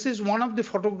 This is one of the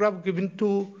photographs given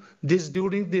to this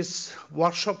during this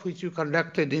workshop which you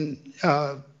conducted in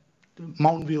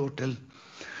Mount View Hotel.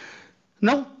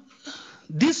 Now,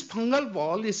 this fungal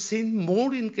ball is seen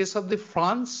more in case of the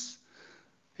France,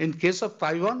 in case of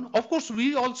Taiwan. Of course,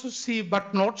 we also see,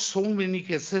 but not so many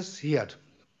cases here.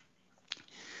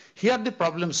 Here the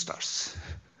problem starts.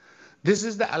 This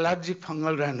is the allergic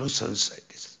fungal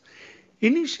rhinosinusitis.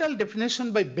 Initial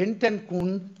definition by Bent and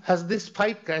Kuhn has these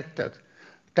 5 characters.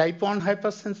 Type 1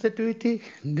 hypersensitivity,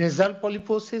 nasal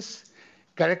polyposis,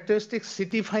 characteristic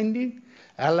city finding,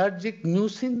 allergic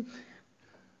mucin,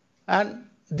 and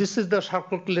this is the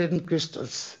sarcoplasmic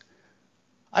crystals.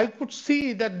 I could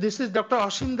see that this is Dr.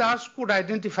 Ashim Das could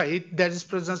identify it, there is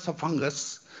presence of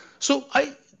fungus. So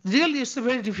really it's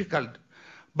very difficult.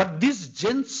 But this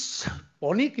James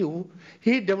Ponique,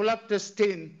 he developed a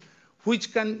stain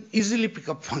which can easily pick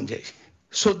up fungi.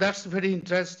 So that's a very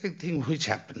interesting thing which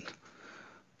happened.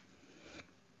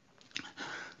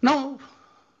 Now,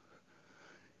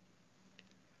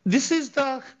 this is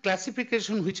the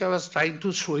classification which I was trying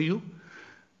to show you.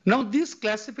 Now, this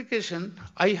classification,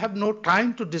 I have no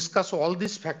time to discuss all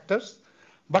these factors,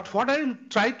 but what I will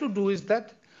try to do is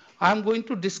that I'm going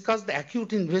to discuss the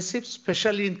acute invasive,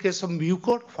 especially in case of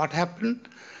mucor, what happened,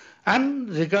 and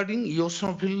regarding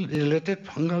eosinophil-related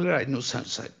fungal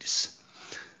rhinosinusitis.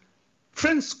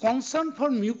 Friends, concern for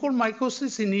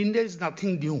mucormycosis in India is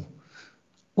nothing new.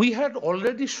 We had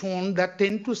already shown that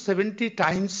 10 to 70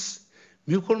 times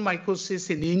mucormycosis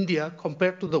in India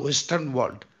compared to the Western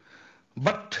world.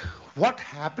 But what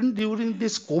happened during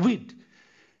this COVID,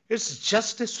 it's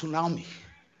just a tsunami.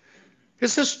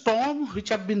 It's a storm which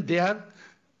have been there.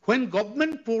 When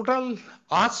government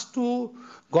asked to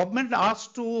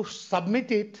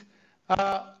submit it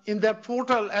in their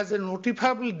portal as a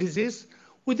notifiable disease,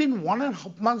 within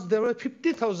 1.5 months, there were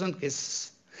 50,000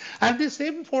 cases. And the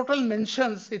same portal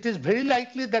mentions it is very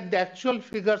likely that the actual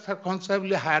figures are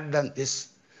considerably higher than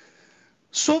this.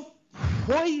 So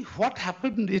why, what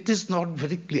happened, it is not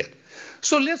very clear.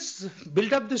 So let's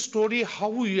build up the story how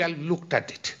we have looked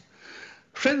at it.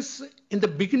 Friends, in the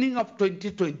beginning of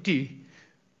 2020,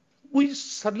 we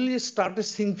suddenly started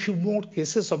seeing few more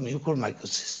cases of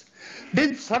mucormycosis.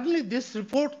 Then suddenly this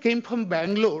report came from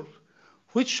Bangalore,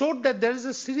 which showed that there is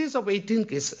a series of 18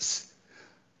 cases.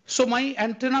 So my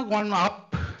antenna gone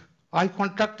up. I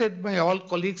contacted my all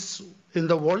colleagues in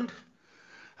the world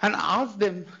and asked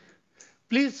them,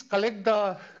 please collect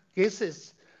the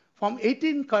cases from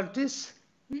 18 countries.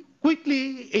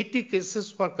 Quickly, 80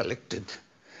 cases were collected.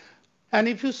 And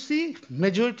if you see,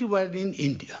 majority were in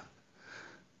India.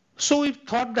 So we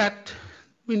thought that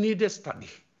we need a study.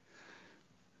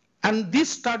 And this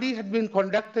study had been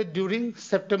conducted during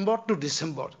September to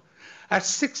December at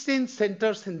 16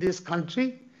 centers in this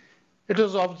country. It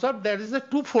was observed there is a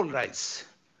twofold rise.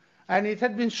 And it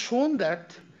had been shown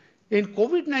that in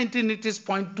COVID-19 it is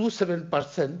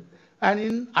 0.27%, and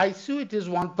in ICU it is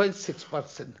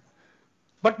 1.6%.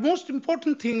 But most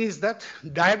important thing is that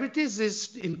diabetes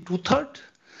is in 2/3,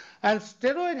 and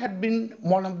steroid had been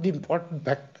one of the important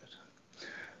factors.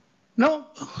 Now,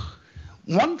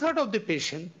 1/3 of the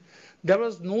patient, there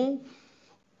was no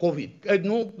COVID,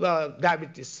 no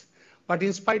diabetes, but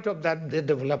in spite of that, they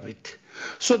developed it.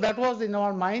 So that was in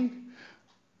our mind.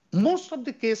 Most of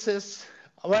the cases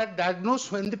were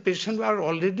diagnosed when the patient were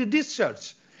already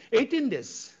discharged, 18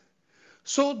 days.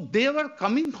 So they were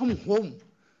coming from home.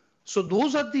 So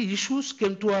those are the issues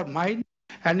came to our mind.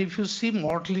 And if you see,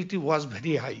 mortality was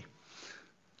very high.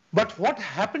 But what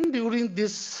happened during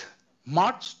this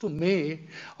March to May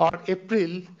or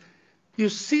April, you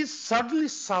see suddenly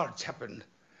surge happened.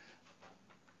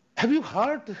 Have you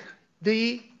heard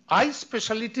the eye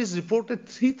specialties reported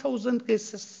 3,000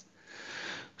 cases?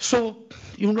 So,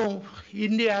 you know,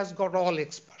 India has got all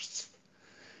experts.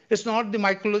 It's not the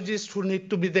mycologist who need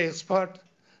to be the expert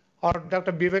or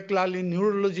Dr. Vivek Lal in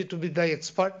neurology to be the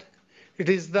expert. It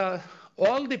is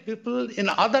all the people in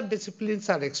other disciplines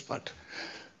are expert.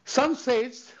 Some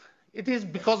says it is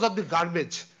because of the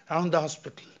garbage around the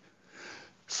hospital.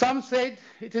 Some said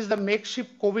it is the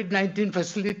makeshift COVID-19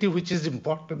 facility which is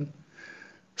important.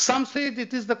 Some said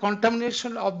it is the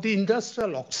contamination of the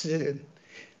industrial oxygen,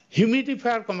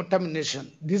 humidifier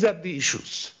contamination. These are the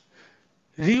issues.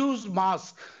 Reused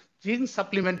mask, zinc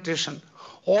supplementation,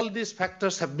 all these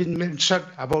factors have been mentioned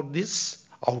about this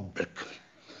outbreak.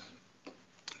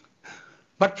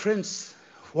 But friends,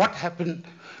 what happened?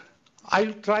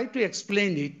 I'll try to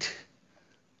explain it.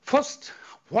 First,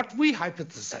 what we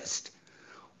hypothesized.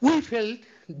 We felt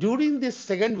during this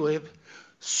second wave,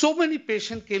 so many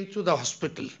patients came to the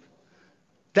hospital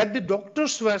that the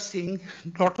doctors were seeing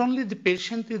not only the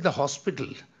patient in the hospital,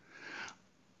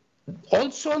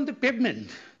 also on the pavement.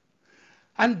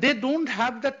 And they don't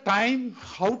have the time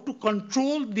how to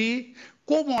control the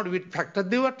comorbid factor.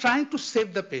 They were trying to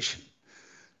save the patient.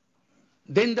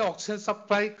 Then the oxygen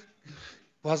supply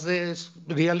was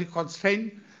really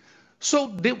constrained. So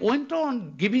they went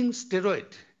on giving steroid.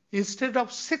 Instead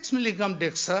of 6 milligram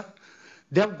Dexa,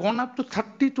 they have gone up to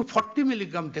 30 to 40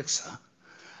 milligram Dexa.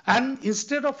 And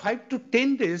instead of 5 to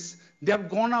 10 days, they have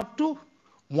gone up to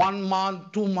 1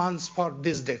 month, 2 months for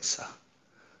this Dexa.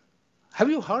 Have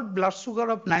you heard blood sugar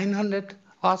of 900?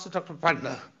 Asked Dr.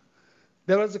 Panda.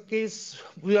 There was a case,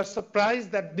 we are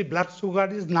surprised that the blood sugar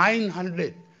is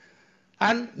 900.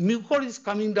 And mucor is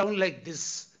coming down like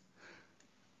this.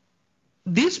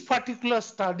 This particular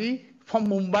study from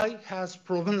Mumbai has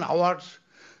proven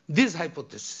this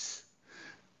hypothesis.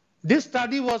 This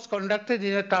study was conducted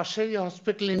in a tertiary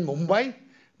hospital in Mumbai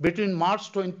between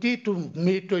March 20 to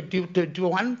May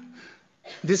 2021.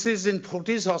 This is in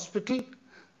Fortis Hospital.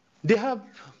 They have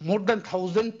more than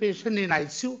 1,000 patients in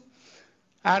ICU,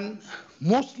 and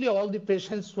mostly all the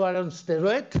patients were on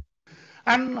steroid,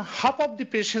 and half of the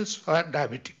patients were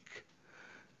diabetic.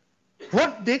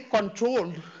 What they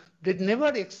controlled, they never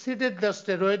exceeded the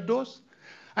steroid dose,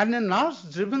 and a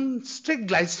nurse-driven strict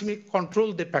glycemic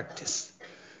control they practice.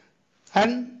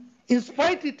 And in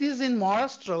spite it is in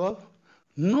Maharashtra,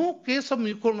 no case of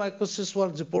mucormycosis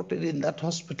was reported in that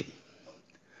hospital.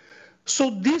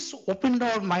 So this opened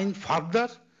our mind further.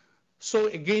 So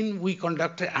again, we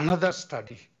conducted another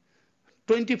study,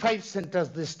 25 centers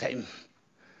this time.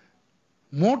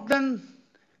 More than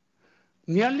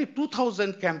nearly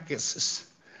 2,000 camp cases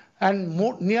and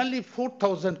nearly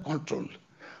 4,000 control.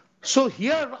 So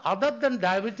here, other than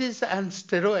diabetes and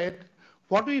steroid,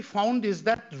 what we found is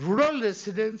that rural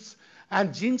residents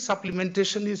and zinc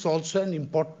supplementation is also an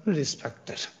important risk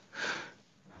factor.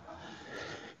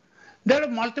 There are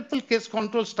multiple case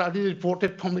control studies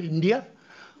reported from India.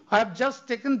 I have just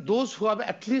taken those who have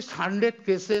at least 100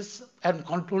 cases and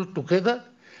controlled together.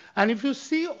 And if you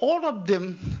see, all of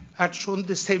them had shown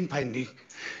the same finding,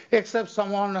 except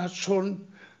someone has shown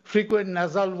frequent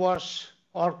nasal wash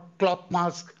or cloth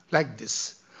mask like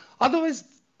this. Otherwise,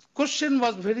 question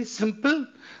was very simple,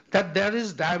 that there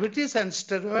is diabetes and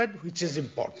steroid, which is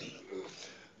important.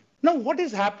 Now, what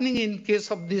is happening in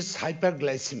case of this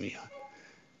hyperglycemia?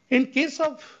 In case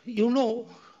of,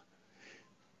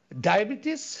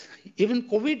 diabetes, even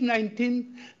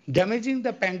COVID-19 damaging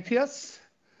the pancreas.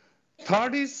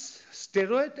 Third is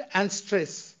steroid and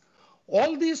stress.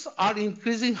 All these are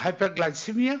increasing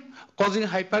hyperglycemia, causing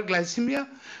hyperglycemia,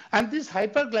 and this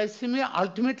hyperglycemia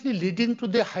ultimately leading to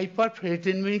the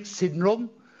hyperferritinemic syndrome.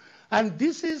 And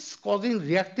this is causing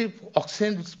reactive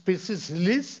oxygen species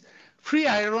release. Free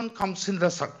iron comes in the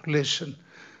circulation.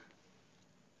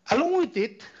 Along with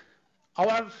it,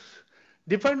 our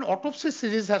different autopsy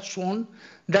series has shown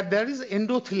that there is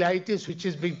endothelitis which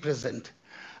is being present.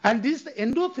 And this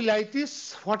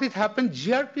endothelitis, what it happened,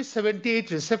 GRP78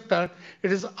 receptor,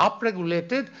 it is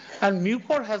upregulated, and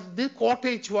mucor has the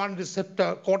COTH1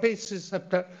 receptor, COTH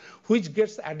receptor, which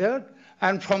gets adhered,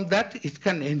 and from that it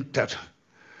can enter.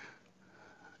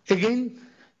 Again,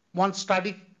 one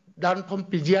study done from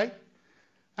PGI,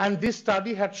 and this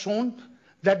study had shown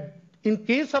that in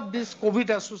case of this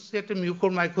COVID-associated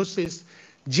mucormycosis,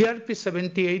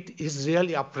 GRP78 is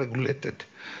really upregulated.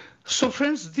 So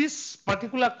friends, this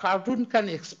particular cartoon can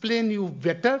explain you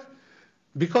better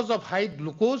because of high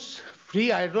glucose,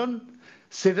 free iron,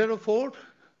 siderophore,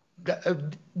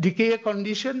 decay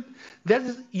condition, there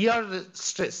is ER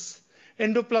stress,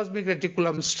 endoplasmic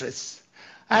reticulum stress.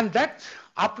 And that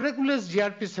upregulates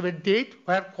GRP78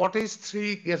 where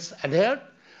COTH3 gets adhered,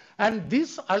 and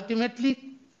this ultimately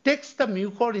takes the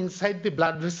mucor inside the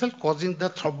blood vessel, causing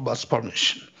the thrombus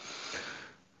formation.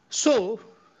 So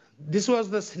this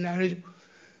was the scenario.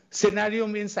 Scenario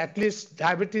means at least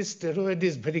diabetes, steroid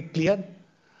is very clear.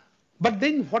 But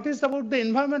then what is about the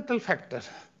environmental factor?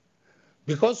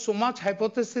 Because so much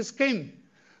hypothesis came.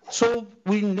 So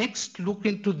we next look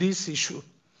into this issue.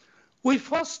 We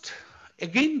first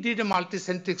again did a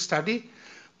multicentric study.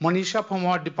 Manisha from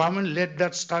our department led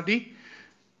that study.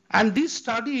 And this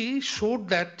study showed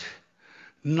that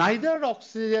neither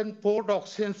oxygen, port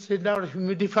oxygen cylinder or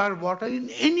humidifier water in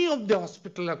any of the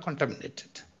hospital are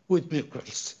contaminated with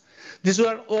mucorals. These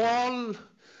were all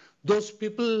those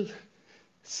people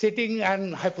sitting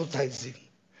and hypothesizing.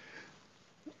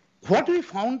 What we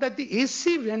found that the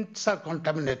AC vents are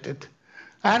contaminated,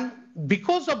 and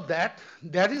because of that,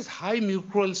 there is high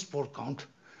mucoral spore count.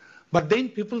 But then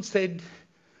people said,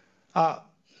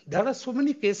 there are so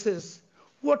many cases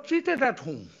who are treated at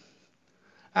home.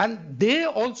 And they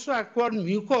also acquired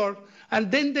mucor,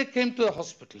 and then they came to the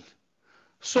hospital.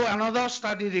 So another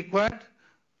study required.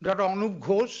 Dr. Anup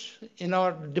Ghosh in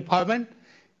our department,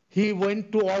 he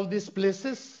went to all these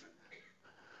places,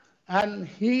 and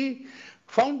he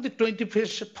found the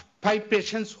 25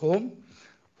 patients home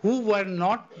who were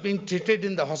not being treated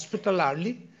in the hospital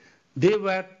early. They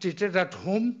were treated at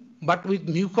home, but with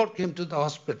mucor came to the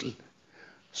hospital.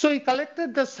 So he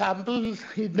collected the sample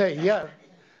in the year,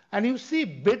 and you see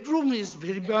bedroom is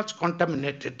very much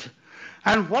contaminated.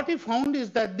 And what he found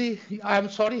is that this is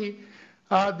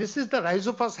the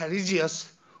Rhizopus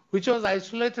harigeus, which was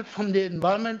isolated from the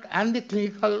environment and the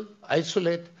clinical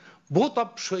isolate, both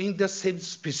of showing the same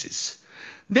species.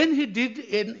 Then he did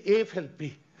an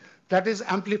AFLP, that is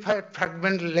amplified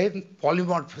fragment length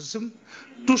polymorphism,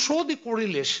 to show the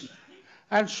correlation,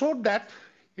 and showed that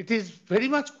it is very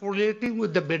much correlating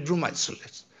with the bedroom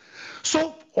isolates.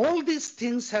 So all these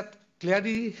things have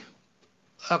clearly,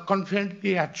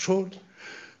 confidently had showed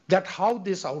that how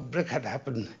this outbreak had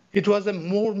happened. It was a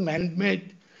more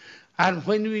man-made, and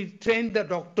when we trained the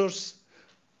doctors,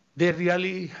 they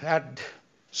really had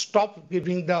stopped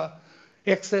giving the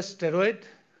excess steroid,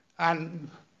 and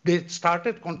they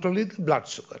started controlling the blood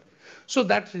sugar. So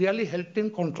that really helped in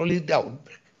controlling the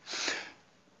outbreak.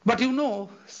 But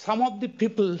some of the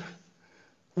people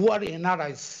who are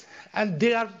NRIs, and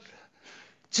they are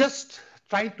just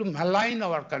trying to malign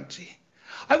our country.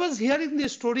 I was hearing the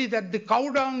story that the cow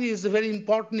dung is a very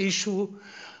important issue.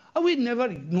 We never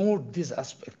ignored this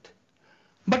aspect.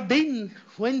 But then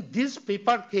when this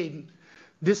paper came,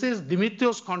 this is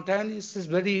Dimitrios Kontanis, is a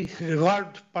very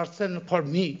revered person for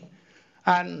me.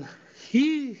 And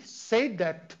he said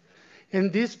that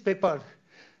in this paper,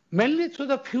 mainly through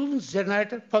the fumes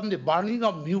generated from the burning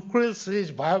of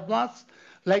mucorales-rich biomass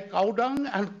like cow dung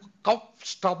and cow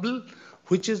stubble,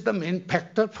 which is the main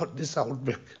factor for this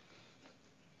outbreak.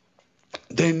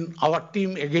 Then our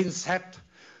team again sat.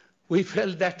 We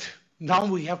felt that now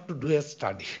we have to do a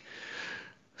study.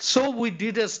 So we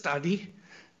did a study,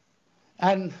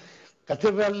 and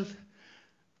Cathedral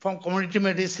from community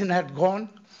medicine had gone.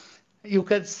 You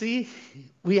can see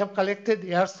we have collected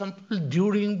air sample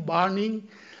during burning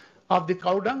of the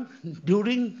cow dung,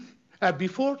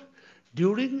 before,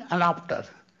 during, and after.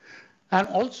 And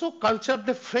also cultured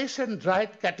the fresh and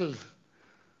dried cattle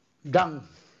dung,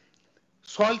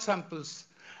 soil samples,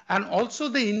 and also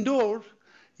the indoor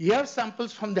air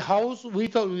samples from the house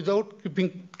with or without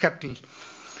keeping cattle.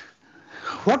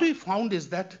 What we found is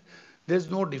that there's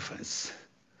no difference.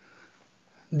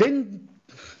 Then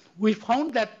we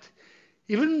found that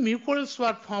even mucorals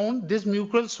were found. These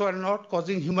mucorals were not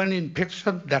causing human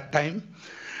infection that time.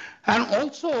 And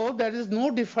also there is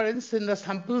no difference in the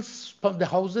samples from the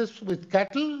houses with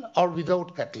cattle or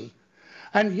without cattle.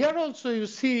 And here also you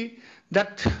see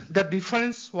that the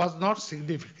difference was not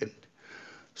significant.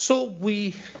 So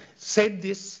we said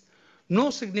this, no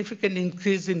significant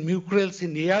increase in mucorals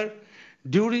in air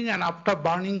during and after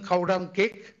burning cow dung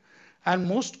cake. And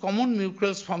most common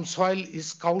mucorals from soil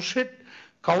is cow shit.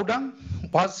 Cow dung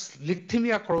was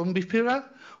Lichthymia corymbifera,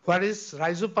 whereas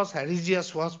Rhizopus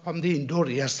aeregeus was from the indoor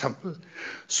air sample.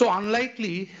 So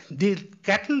unlikely, the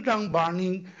cattle dung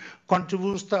burning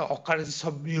contributes to the occurrence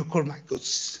of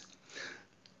mucormycosis.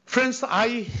 Friends,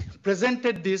 I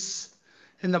presented this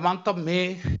in the month of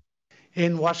May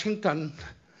in Washington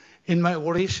in my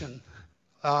oration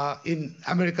in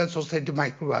American Society of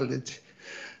Microbiology.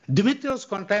 Dimitrios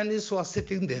Kontanis was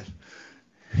sitting there.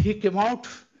 He came out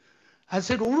and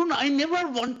said, Arun, I never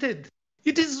wanted.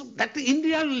 It is that the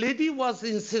Indian lady was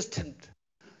insistent.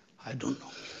 I don't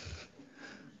know.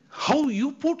 How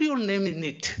you put your name in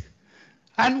it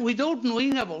and without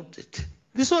knowing about it.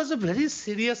 This was a very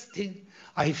serious thing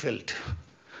I felt.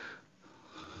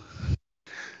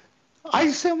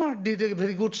 ICMR did a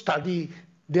very good study.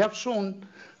 They have shown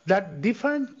that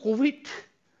different COVID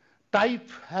type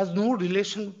has no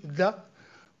relation with the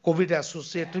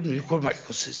COVID-associated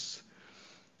mucormycosis.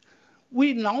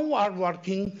 We now are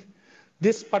working,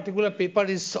 this particular paper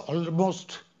is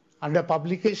almost under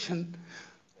publication,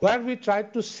 where we try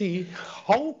to see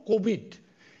how COVID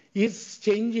is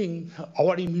changing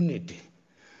our immunity.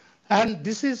 And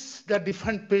this is the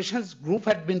different patients group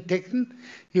had been taken.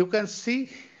 You can see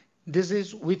this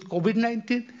is with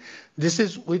COVID-19, this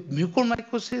is with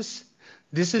mucormycosis,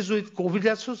 this is with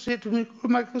COVID-associated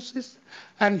mucormycosis.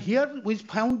 And here we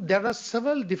found there are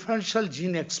several differential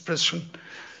gene expression.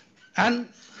 And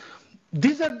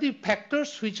these are the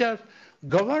factors which are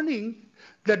governing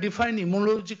the different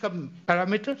immunological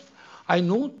parameters. I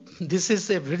know this is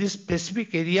a very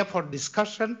specific area for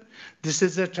discussion. This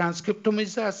is a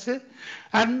transcriptomics assay.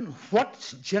 And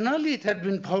what generally it had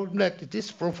been found that it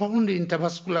is profound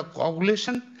intravascular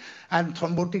coagulation and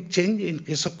thrombotic change in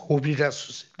case of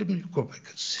COVID-associated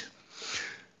mucormycosis.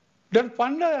 Dr.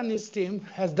 Panda and his team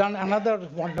has done another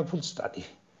wonderful study.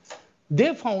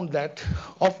 They found that,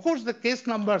 of course, the case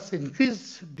numbers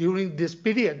increased during this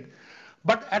period,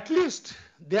 but at least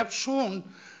they have shown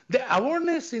the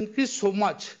awareness increased so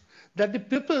much that the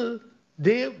people,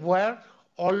 they were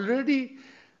already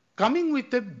coming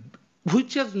with a,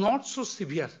 which is not so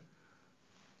severe,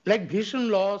 like vision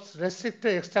loss,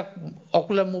 restricted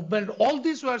extraocular movement, all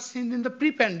these were seen in the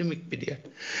pre-pandemic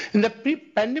period. In the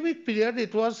pre-pandemic period,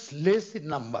 it was less in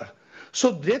number.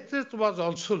 So death rate was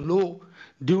also low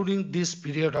during this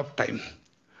period of time.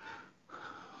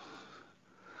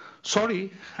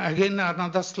 Sorry, again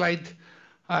another slide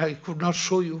I could not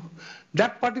show you.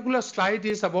 That particular slide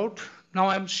is about, now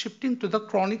I'm shifting to the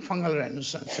chronic fungal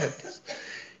rhinosinusitis.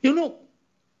 You know,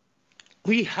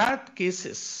 we had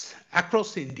cases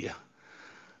across India,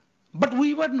 but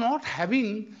we were not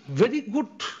having very good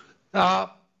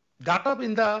data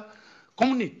in the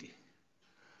community.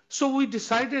 So we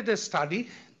decided a study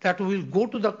that we'll go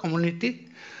to the community.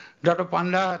 Dr.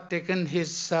 Panda had taken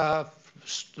his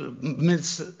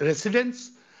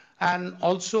residents, and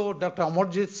also Dr.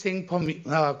 Amarjit Singh from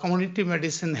community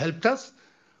medicine helped us.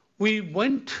 We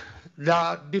went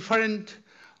the different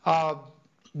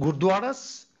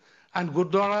gurdwaras, and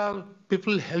gurdwara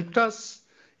people helped us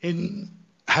in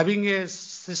having a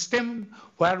system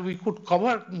where we could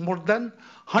cover more than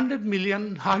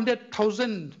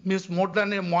 100,000 means more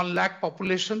than a 1 lakh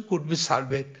population could be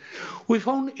surveyed. We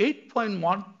found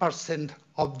 8.1%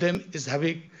 of them is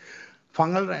having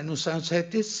fungal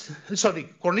rhinosinusitis,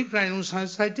 chronic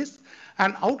rhinosinusitis,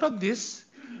 and out of this,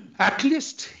 at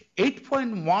least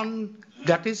 8.1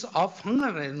 that is of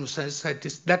fungal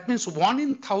rhinosinusitis. That means 1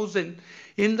 in 1,000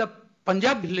 in the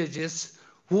Punjab villages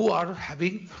who are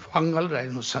having fungal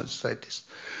rhinosinusitis.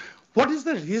 What is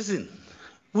the reason?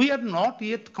 we are not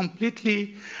yet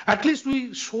completely, at least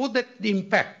we show that the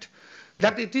impact,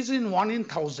 that it is in 1 in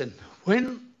 1,000.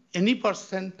 When any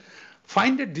person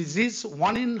find a disease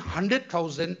 1 in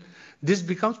 100,000, this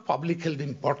becomes public health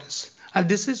importance. And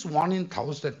this is 1 in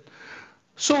 1,000.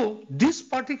 So this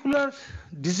particular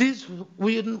disease,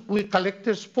 we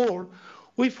collected spore,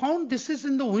 we found this is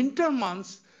in the winter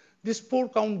months, the spore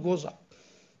count goes up.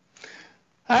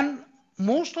 And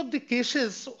most of the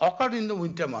cases occur in the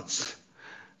winter months.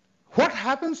 What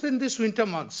happens in these winter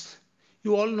months?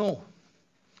 You all know,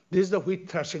 this is the wheat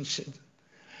thrashing season.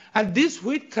 And this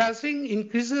wheat thrashing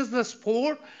increases the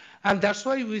spore, and that's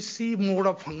why we see more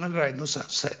of fungal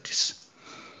rhinosinusitis.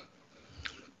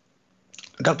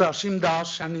 Dr. Asim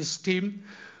Das and his team,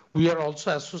 we are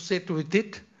also associated with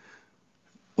it.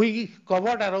 We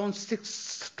covered around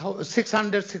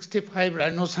 665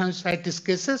 rhinosinusitis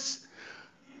cases.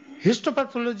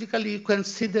 Histopathologically, you can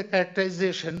see the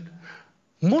characterization.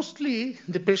 Mostly,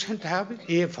 the patient have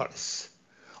AFRS.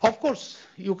 Of course,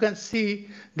 you can see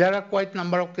there are quite a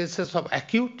number of cases of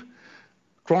acute,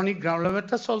 chronic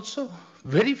granulomatous also,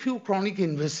 very few chronic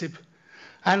invasive,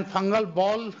 and fungal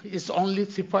ball is only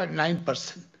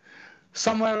 3.9%.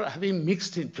 Some are having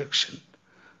mixed infection.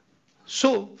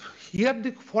 So here,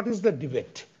 what is the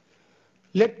debate?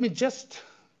 Let me just,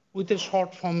 with a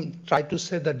short form, try to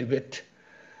say the debate.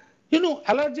 You know,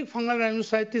 allergic fungal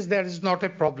rhinosinusitis, there is not a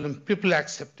problem. People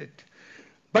accept it.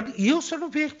 But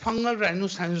eosinophilic fungal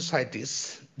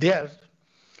rhinosinusitis, there,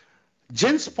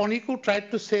 Jens Poniku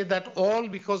tried to say that all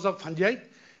because of fungi,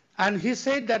 and he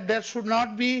said that there should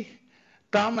not be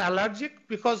term allergic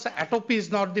because atopy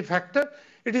is not the factor.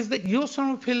 It is the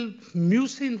eosinophil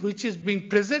mucin which is being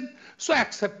present, so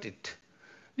accept it.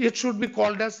 It should be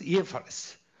called as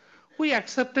EFRS. We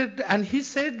accepted, and he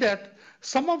said that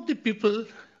some of the people,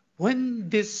 when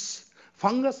this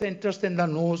fungus enters in the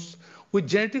nose with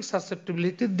genetic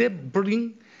susceptibility, they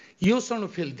bring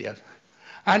eosinophil there.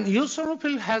 And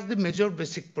eosinophil has the major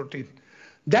basic protein.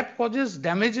 That causes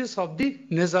damages of the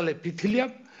nasal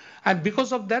epithelium, and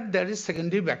because of that, there is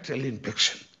secondary bacterial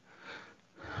infection.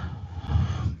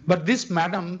 But this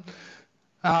madam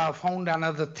found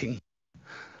another thing.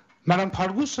 Madam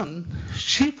Ferguson,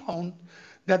 she found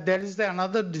that there is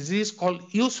another disease called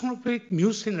eosinophilic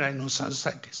mucin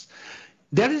rhinosinusitis.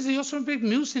 There is eosinophilic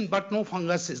mucin, but no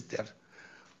fungus is there.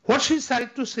 What she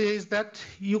tried to say is that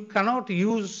you cannot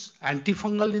use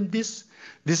antifungal in this.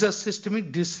 This is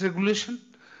systemic dysregulation.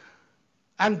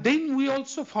 And then we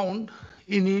also found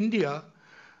in India,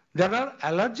 there are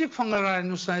allergic fungal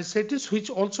rhinosinusitis which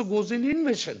also goes in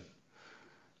invasion.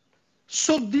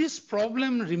 So this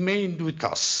problem remained with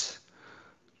us.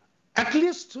 At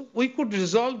least we could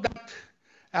resolve that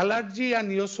allergy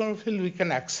and eosinophil we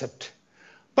can accept.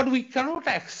 But we cannot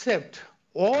accept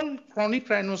all chronic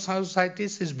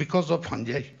rhinosinusitis is because of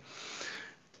fungi.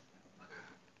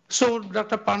 So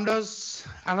Dr. Panda's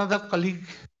another colleague,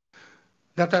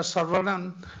 Dr.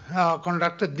 Sarvanan,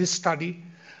 conducted this study.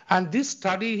 And this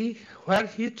study where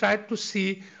he tried to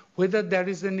see whether there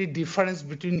is any difference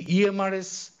between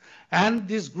EMRS and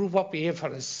this group of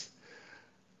AFRS.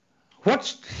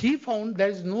 What he found, there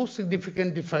is no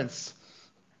significant difference.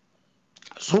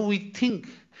 So we think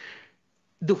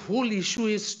the whole issue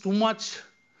is too much,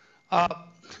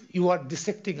 you are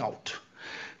dissecting out.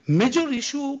 Major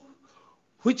issue,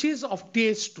 which is of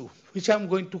TH2, which I'm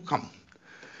going to come.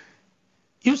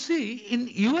 You see, in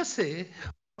USA,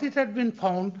 it had been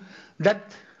found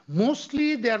that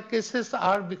mostly their cases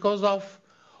are because of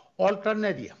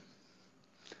alternaria.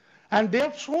 And they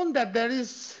have shown that there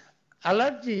is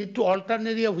allergy to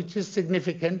alternaria which is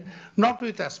significant, not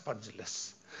with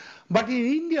aspergillus. But in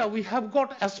India, we have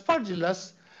got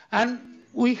aspergillus and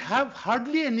we have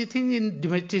hardly anything in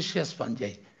Demetrius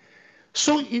fungi.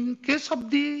 So in case of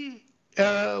the,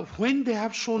 when they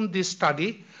have shown this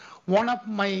study, one of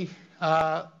my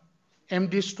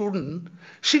MD student,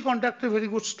 she conducted a very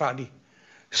good study.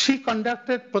 She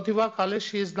conducted Pratibha Kale,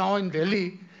 she is now in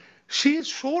Delhi. She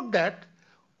showed that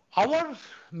our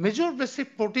major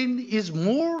basic protein is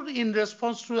more in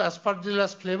response to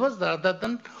aspergillus flavors rather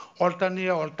than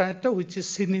alternaria alternata, which is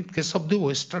seen in case of the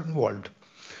Western world.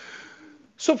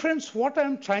 So friends, what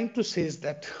I'm trying to say is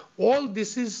that all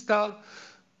this is the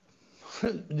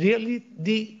really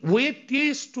the way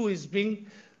TH2 is being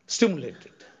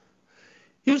stimulated.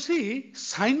 You see,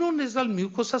 sinonasal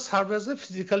mucosa serves as a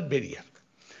physical barrier.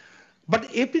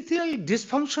 But epithelial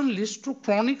dysfunction leads to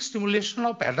chronic stimulation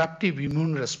of adaptive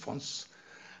immune response.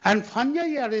 And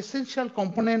fungi are essential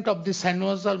component of the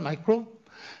sinonasal microbe.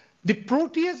 The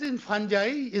protease in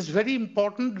fungi is very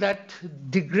important that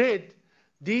degrade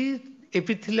the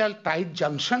epithelial tight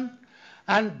junction,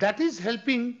 And that is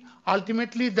helping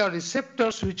ultimately the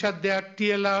receptors which are there,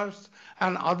 TLRs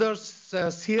and other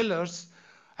CLRs,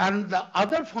 and the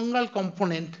other fungal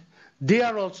component, they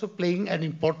are also playing an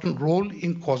important role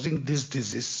in causing this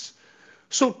disease.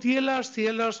 So TLRs,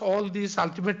 CLRs, all these,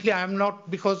 ultimately I am not,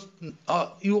 because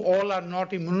you all are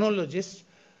not immunologists,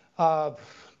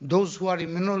 those who are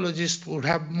immunologists would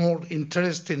have more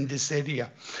interest in this area.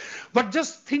 But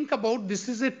just think about, this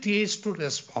is a Th2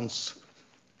 response.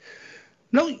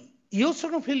 Now,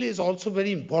 eosinophil is also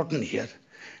very important here.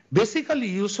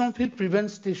 Basically, eosinophil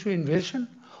prevents tissue invasion,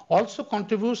 also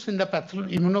contributes in the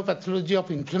immunopathology of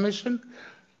inflammation.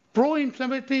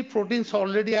 Pro-inflammatory proteins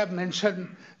already I have mentioned,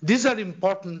 these are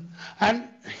important. And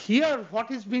here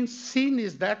what is being seen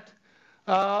is that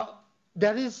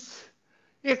there is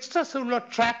extracellular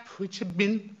trap which has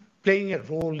been playing a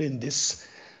role in this.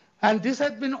 And this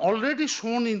has been already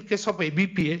shown in case of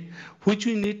ABPA, which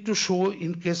we need to show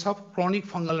in case of chronic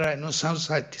fungal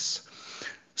rhinosinusitis.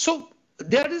 So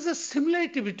there is a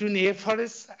similarity between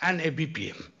AFRS and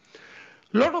ABPA.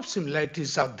 A lot of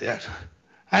similarities are there.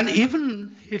 And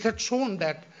even it had shown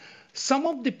that some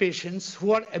of the patients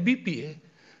who are ABPA,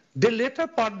 the later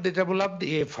part they developed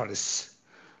the AFRS.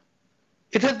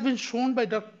 It has been shown by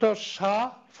Dr.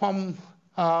 Shah from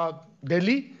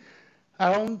Delhi.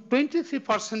 Around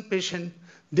 23% patient,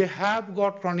 they have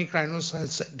got chronic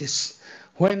rhinosinusitis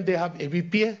when they have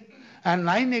ABPA, and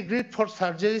 9 agreed for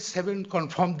surgery, 7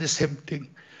 confirmed the same thing.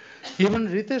 Even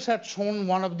Ritesh had shown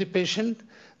one of the patient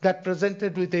that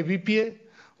presented with ABPA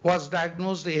was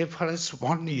diagnosed AFRS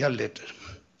 1 year later.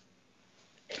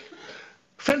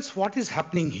 Friends, what is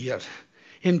happening here?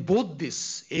 In both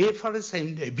this, AFRS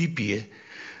and ABPA,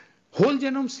 whole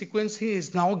genome sequencing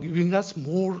is now giving us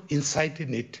more insight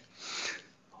in it.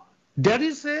 There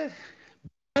is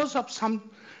because of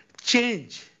some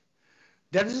change,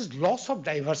 there is loss of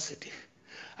diversity.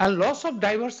 And loss of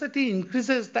diversity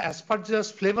increases the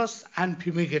aspergillus flavus and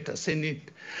fumigatus in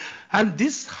it. And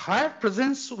this higher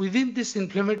presence within this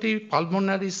inflammatory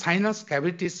pulmonary sinus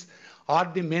cavities are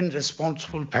the main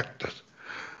responsible factor.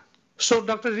 So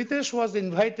Dr. Ritesh was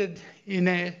invited in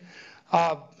a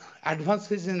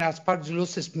advances in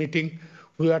aspergillosis meeting.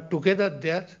 We were together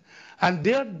there. And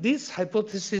there, this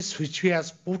hypothesis which we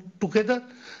have put together,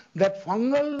 that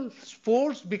fungal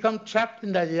spores become trapped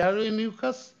in the airway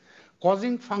mucus,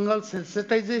 causing fungal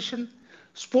sensitization.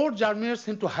 Spore germinates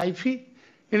into hyphae.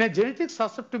 In a genetic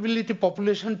susceptibility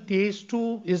population,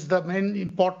 Th2 is the main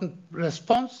important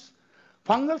response.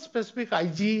 Fungal specific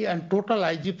Ig and total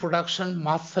Ig production,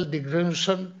 mast cell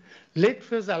degranulation, late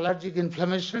phase allergic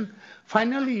inflammation.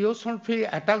 Finally, eosinophil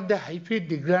attack the hyphae,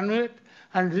 degranulate,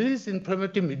 and release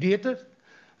inflammatory mediator.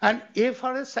 And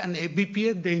AFRS and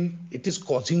ABPA, then it is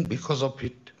causing because of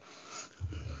it.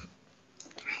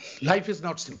 Life is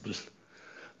not simple.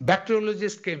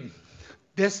 Bacteriologists came.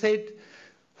 They said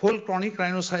whole chronic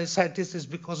rhinosinusitis is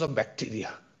because of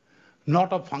bacteria,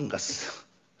 not of fungus.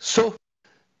 So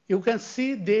you can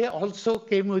see they also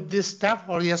came with this Staph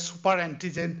aureus super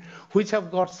antigen, which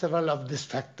have got several of these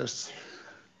factors.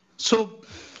 So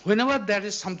whenever there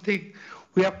is something,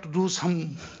 we have to do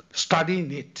some study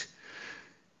in it.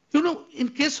 You know, in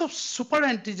case of super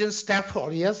antigen Staph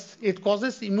aureus, it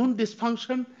causes immune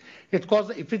dysfunction, it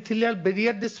causes epithelial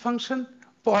barrier dysfunction,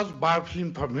 causes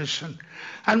biofilm formation.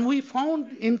 And we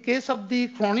found in case of the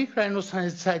chronic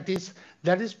rhinosinusitis,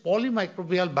 there is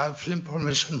polymicrobial biofilm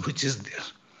formation which is there.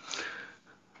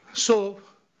 So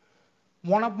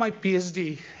one of my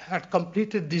PhD had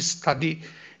completed this study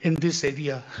in this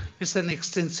area. It's an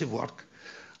extensive work.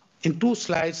 In 2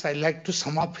 slides, I like to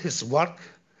sum up his work.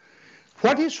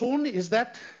 What he's shown is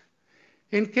that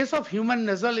in case of human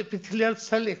nasal epithelial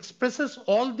cell expresses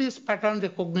all these pattern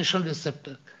recognition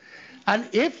receptors. And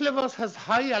A. flavus has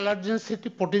high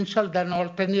allergenicity potential than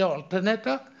Alternaria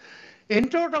alternata.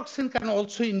 Enterotoxin can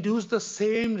also induce the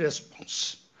same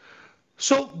response.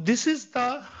 So this is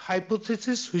the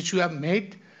hypothesis which we have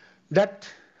made, that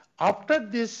after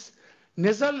this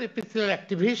nasal epithelial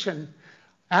activation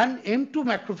and M2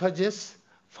 macrophages,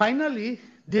 finally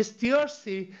this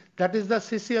TRC, that is the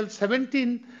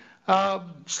CCL17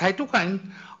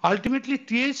 cytokine, ultimately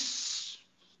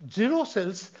Th0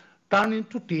 cells turn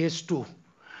into Th2.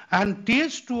 And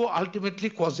Th2 ultimately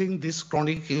causing this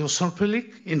chronic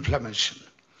eosinophilic inflammation.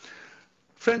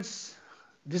 Friends,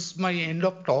 this is my end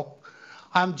of talk.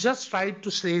 I'm just trying to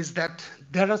say is that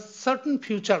there are certain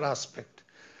future aspects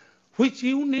which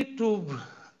you need to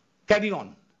carry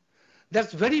on.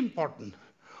 That's very important.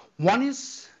 One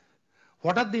is,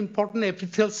 what are the important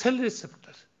epithelial cell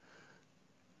receptors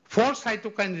for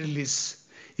cytokine release?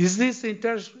 Is this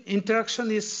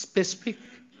interaction is specific,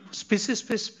 species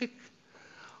specific?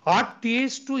 Are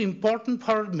TH2 important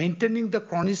for maintaining the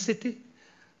chronicity?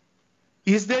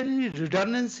 Is there any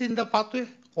redundancy in the pathway?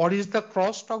 Or is the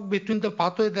crosstalk between the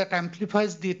pathway that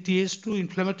amplifies the TH2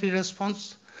 inflammatory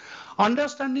response?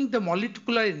 Understanding the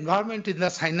molecular environment in the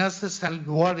sinuses and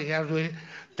lower airway,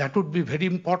 that would be very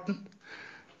important.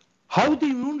 How the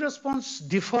immune response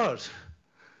differs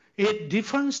at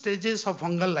different stages of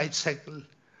fungal life cycle.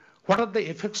 What are the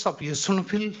effects of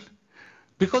eosinophil?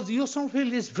 Because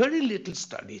eosinophil is very little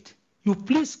studied. You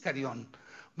please carry on.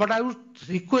 But I would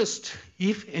request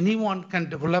if anyone can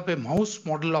develop a mouse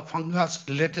model of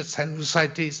fungus-related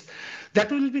sinusitis,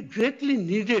 that will be greatly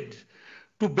needed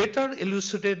to better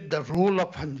elucidate the role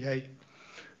of fungi.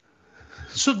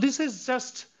 So this is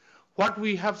just what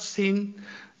we have seen,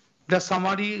 the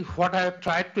summary, what I have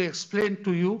tried to explain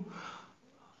to you.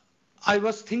 I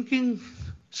was thinking,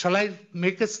 shall I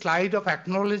make a slide of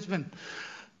acknowledgement?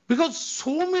 Because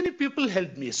so many people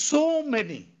helped me, so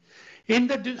many.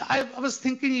 I was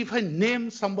thinking if I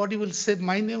name, somebody will say,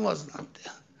 my name was not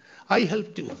there. I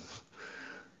helped you.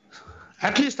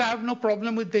 At least I have no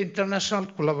problem with the international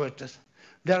collaborators.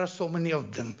 There are so many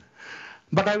of them.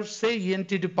 But I would say ENT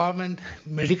department,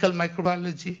 medical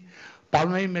microbiology,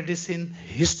 pulmonary medicine,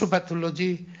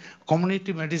 histopathology,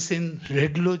 community medicine,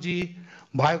 radiology,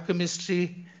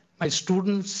 biochemistry, my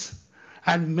students,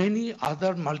 and many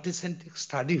other multicentric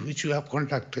studies which you have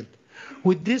conducted.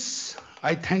 With this,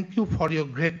 I thank you for your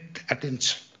great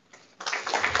attention.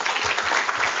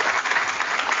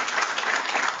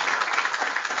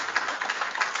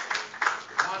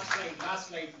 Last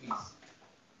slide, please.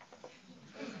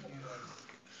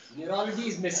 Neurology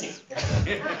is missing.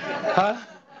 Huh?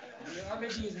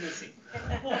 Neurology is missing.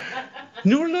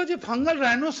 Neurology fungal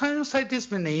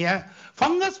rhinosinusitis में नहीं है,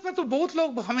 fungus में तो बहुत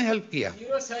लोग हमें help किया.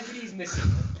 Neurosurgery is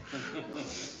missing.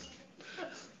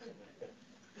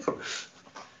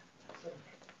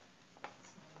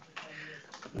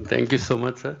 Thank you so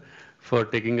much, sir, for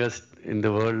taking us in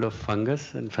the world of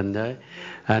fungus and fungi,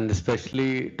 and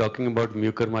especially talking about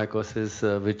mucormycosis,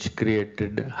 which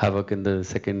created havoc in the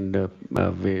second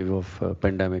wave of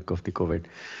pandemic of the COVID.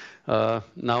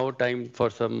 Now time for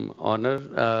some honor.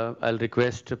 I'll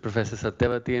request Professor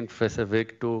Satyavati and Professor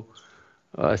Vik to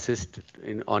assist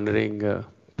in honoring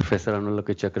Professor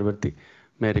Arunaloke Chakrabarti.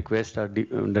 May I request our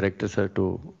director, sir,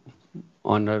 to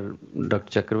honor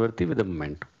Dr. Chakrabarti with a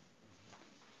memento.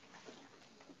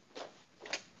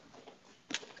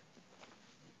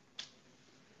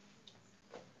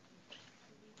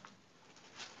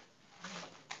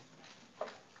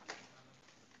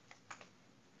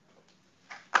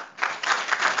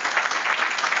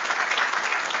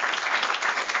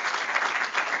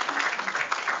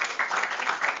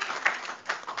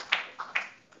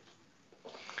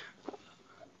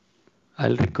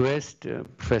 I'll request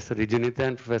Professor Rijunita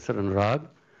and Professor Anurag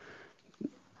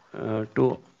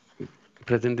to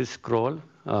present this scroll.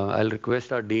 I'll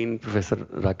request our Dean, Professor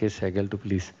Rakesh Sehgal, to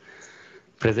please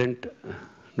present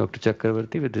Dr.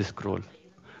 Chakrabarti with this scroll.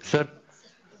 Sir.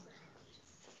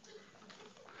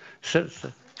 Sir.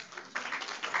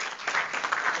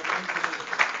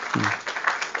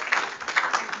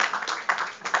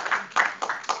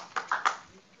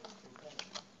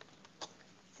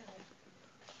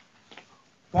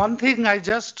 One thing I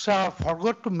just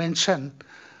forgot to mention,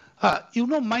 you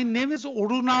know, my name is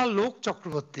Arunaloke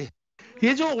Chakrabarti.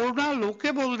 ये जो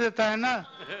Arunaloke बोल देता है ना,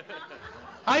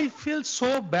 I feel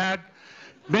so bad.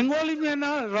 Bengali में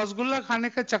ना रसगुल्ला खाने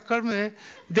के चक्कर में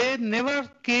they never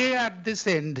K at this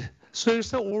end, so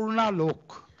it's a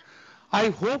Arunaloke. I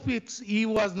hope its E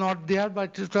was not there,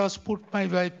 but it was put by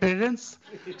my parents,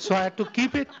 so I had to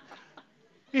keep it.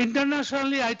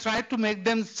 Internationally, I tried to make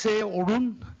them say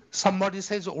Arun. Somebody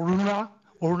says Aruna.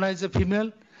 Aruna is a female.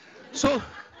 So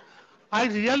I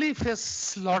really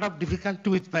face a lot of difficulty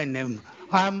with my name.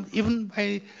 Even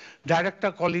my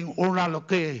director calling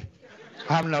Arunaloke.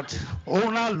 I'm not.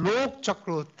 Arunaloke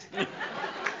Chakrabarti.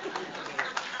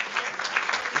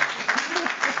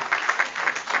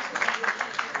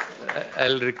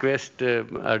 I'll request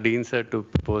our Dean, sir, to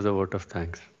propose a vote of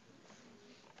thanks.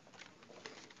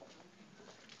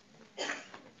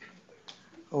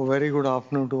 A very good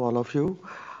afternoon to all of you.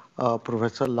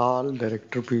 Professor Lal,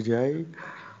 Director PGI,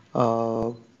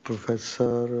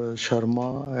 Professor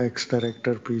Sharma,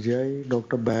 Ex-Director PGI,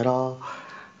 Dr. Behra,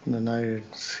 then I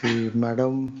see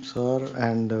Madam, Sir,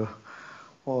 and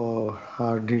our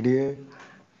DDA,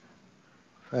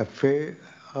 FA.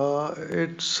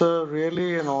 It's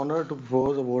really an honor to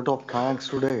propose a vote of thanks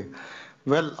today.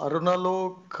 Well,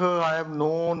 Arunaloke, I have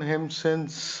known him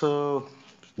since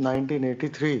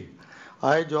 1983.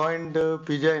 I joined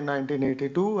PGI in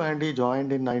 1982 and he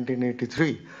joined in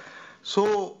 1983.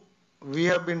 So we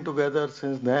have been together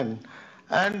since then.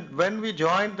 And when we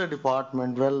joined the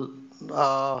department, well,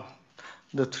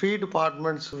 the three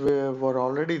departments were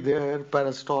already there: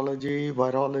 parasitology,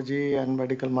 virology, and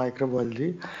medical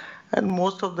microbiology. And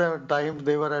most of the times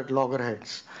they were at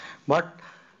loggerheads. But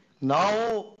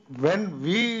now, when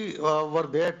we were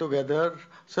there together,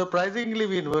 surprisingly,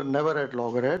 we were never at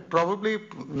loggerhead. Probably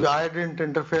I didn't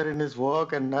interfere in his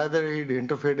work, and neither he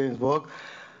interfered in his work.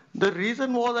 The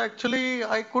reason was actually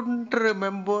I couldn't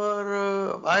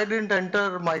remember. I didn't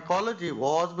enter mycology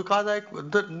was because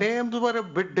the names were a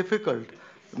bit difficult.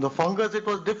 The fungus, it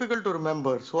was difficult to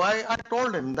remember. So I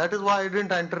told him that is why I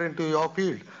didn't enter into your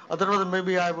field. Otherwise,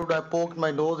 maybe I would have poked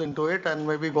my nose into it and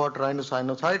maybe got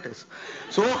rhinosinusitis.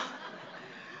 So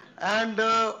and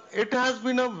it has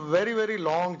been a very, very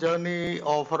long journey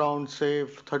of around, say,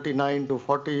 39 to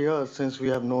 40 years since we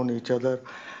have known each other.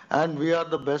 And we are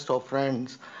the best of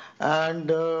friends. And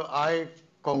I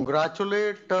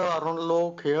congratulate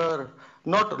Arunaloke here,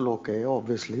 not Loke,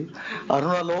 obviously,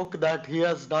 Arunaloke that he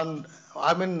has done.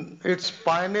 I mean, it's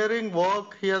pioneering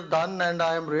work he has done, and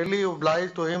I am really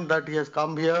obliged to him that he has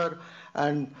come here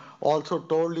and also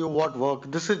told you what work.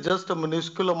 This is just a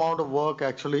minuscule amount of work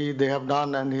actually they have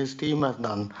done and his team has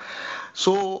done.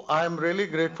 So I am really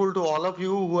grateful to all of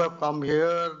you who have come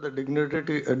here, the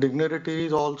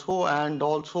dignitaries also, and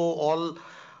also all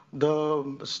the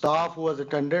staff who has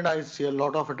attended. I see a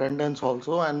lot of attendance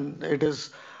also, and it is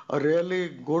really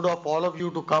good of all of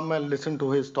you to come and listen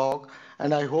to his talk.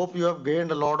 And I hope you have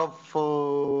gained a lot of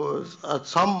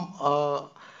some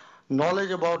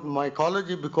knowledge about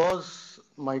mycology, because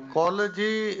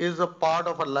mycology is a part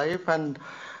of our life and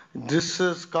this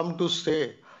has come to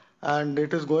stay, and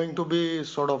it is going to be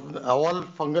sort of all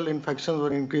fungal infections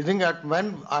were increasing. At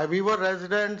when we were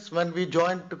residents, when we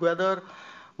joined together,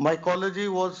 mycology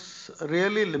was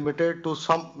really limited to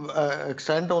some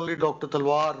extent. Only Dr.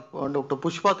 Talwar, Dr.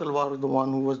 Pushpa Talwar was the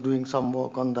one who was doing some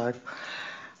work on that.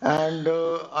 And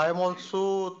I am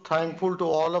also thankful to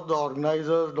all of the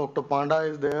organizers. Dr. Panda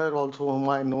is there, also whom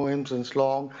I know him since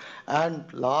long.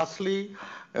 And lastly,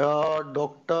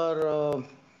 Dr.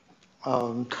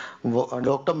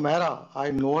 Dr. Mehra, I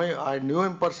knew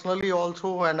him personally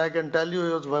also, and I can tell you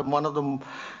he was one of the,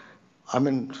 I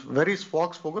mean, very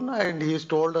soft spoken, and he is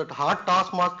told that hard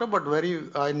taskmaster, but very,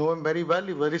 I know him very well.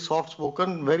 He's very soft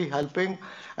spoken, very helping.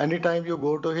 Anytime you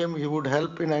go to him, he would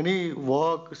help in any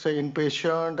work, say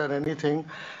inpatient or anything.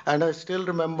 And I still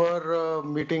remember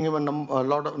meeting him a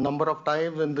lot of number of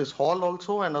times in this hall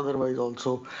also and otherwise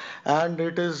also. And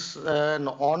it is an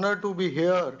honor to be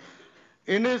here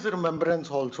in his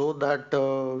remembrance also, that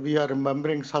we are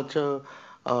remembering such a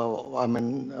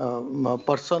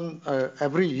person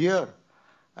every year.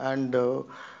 And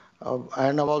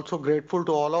I'm also grateful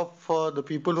to all of the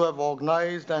people who have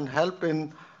organized and helped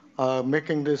in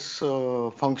making this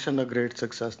function a great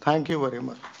success. Thank you very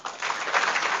much.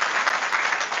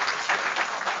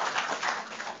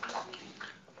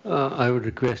 I would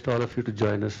request all of you to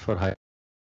join us for high.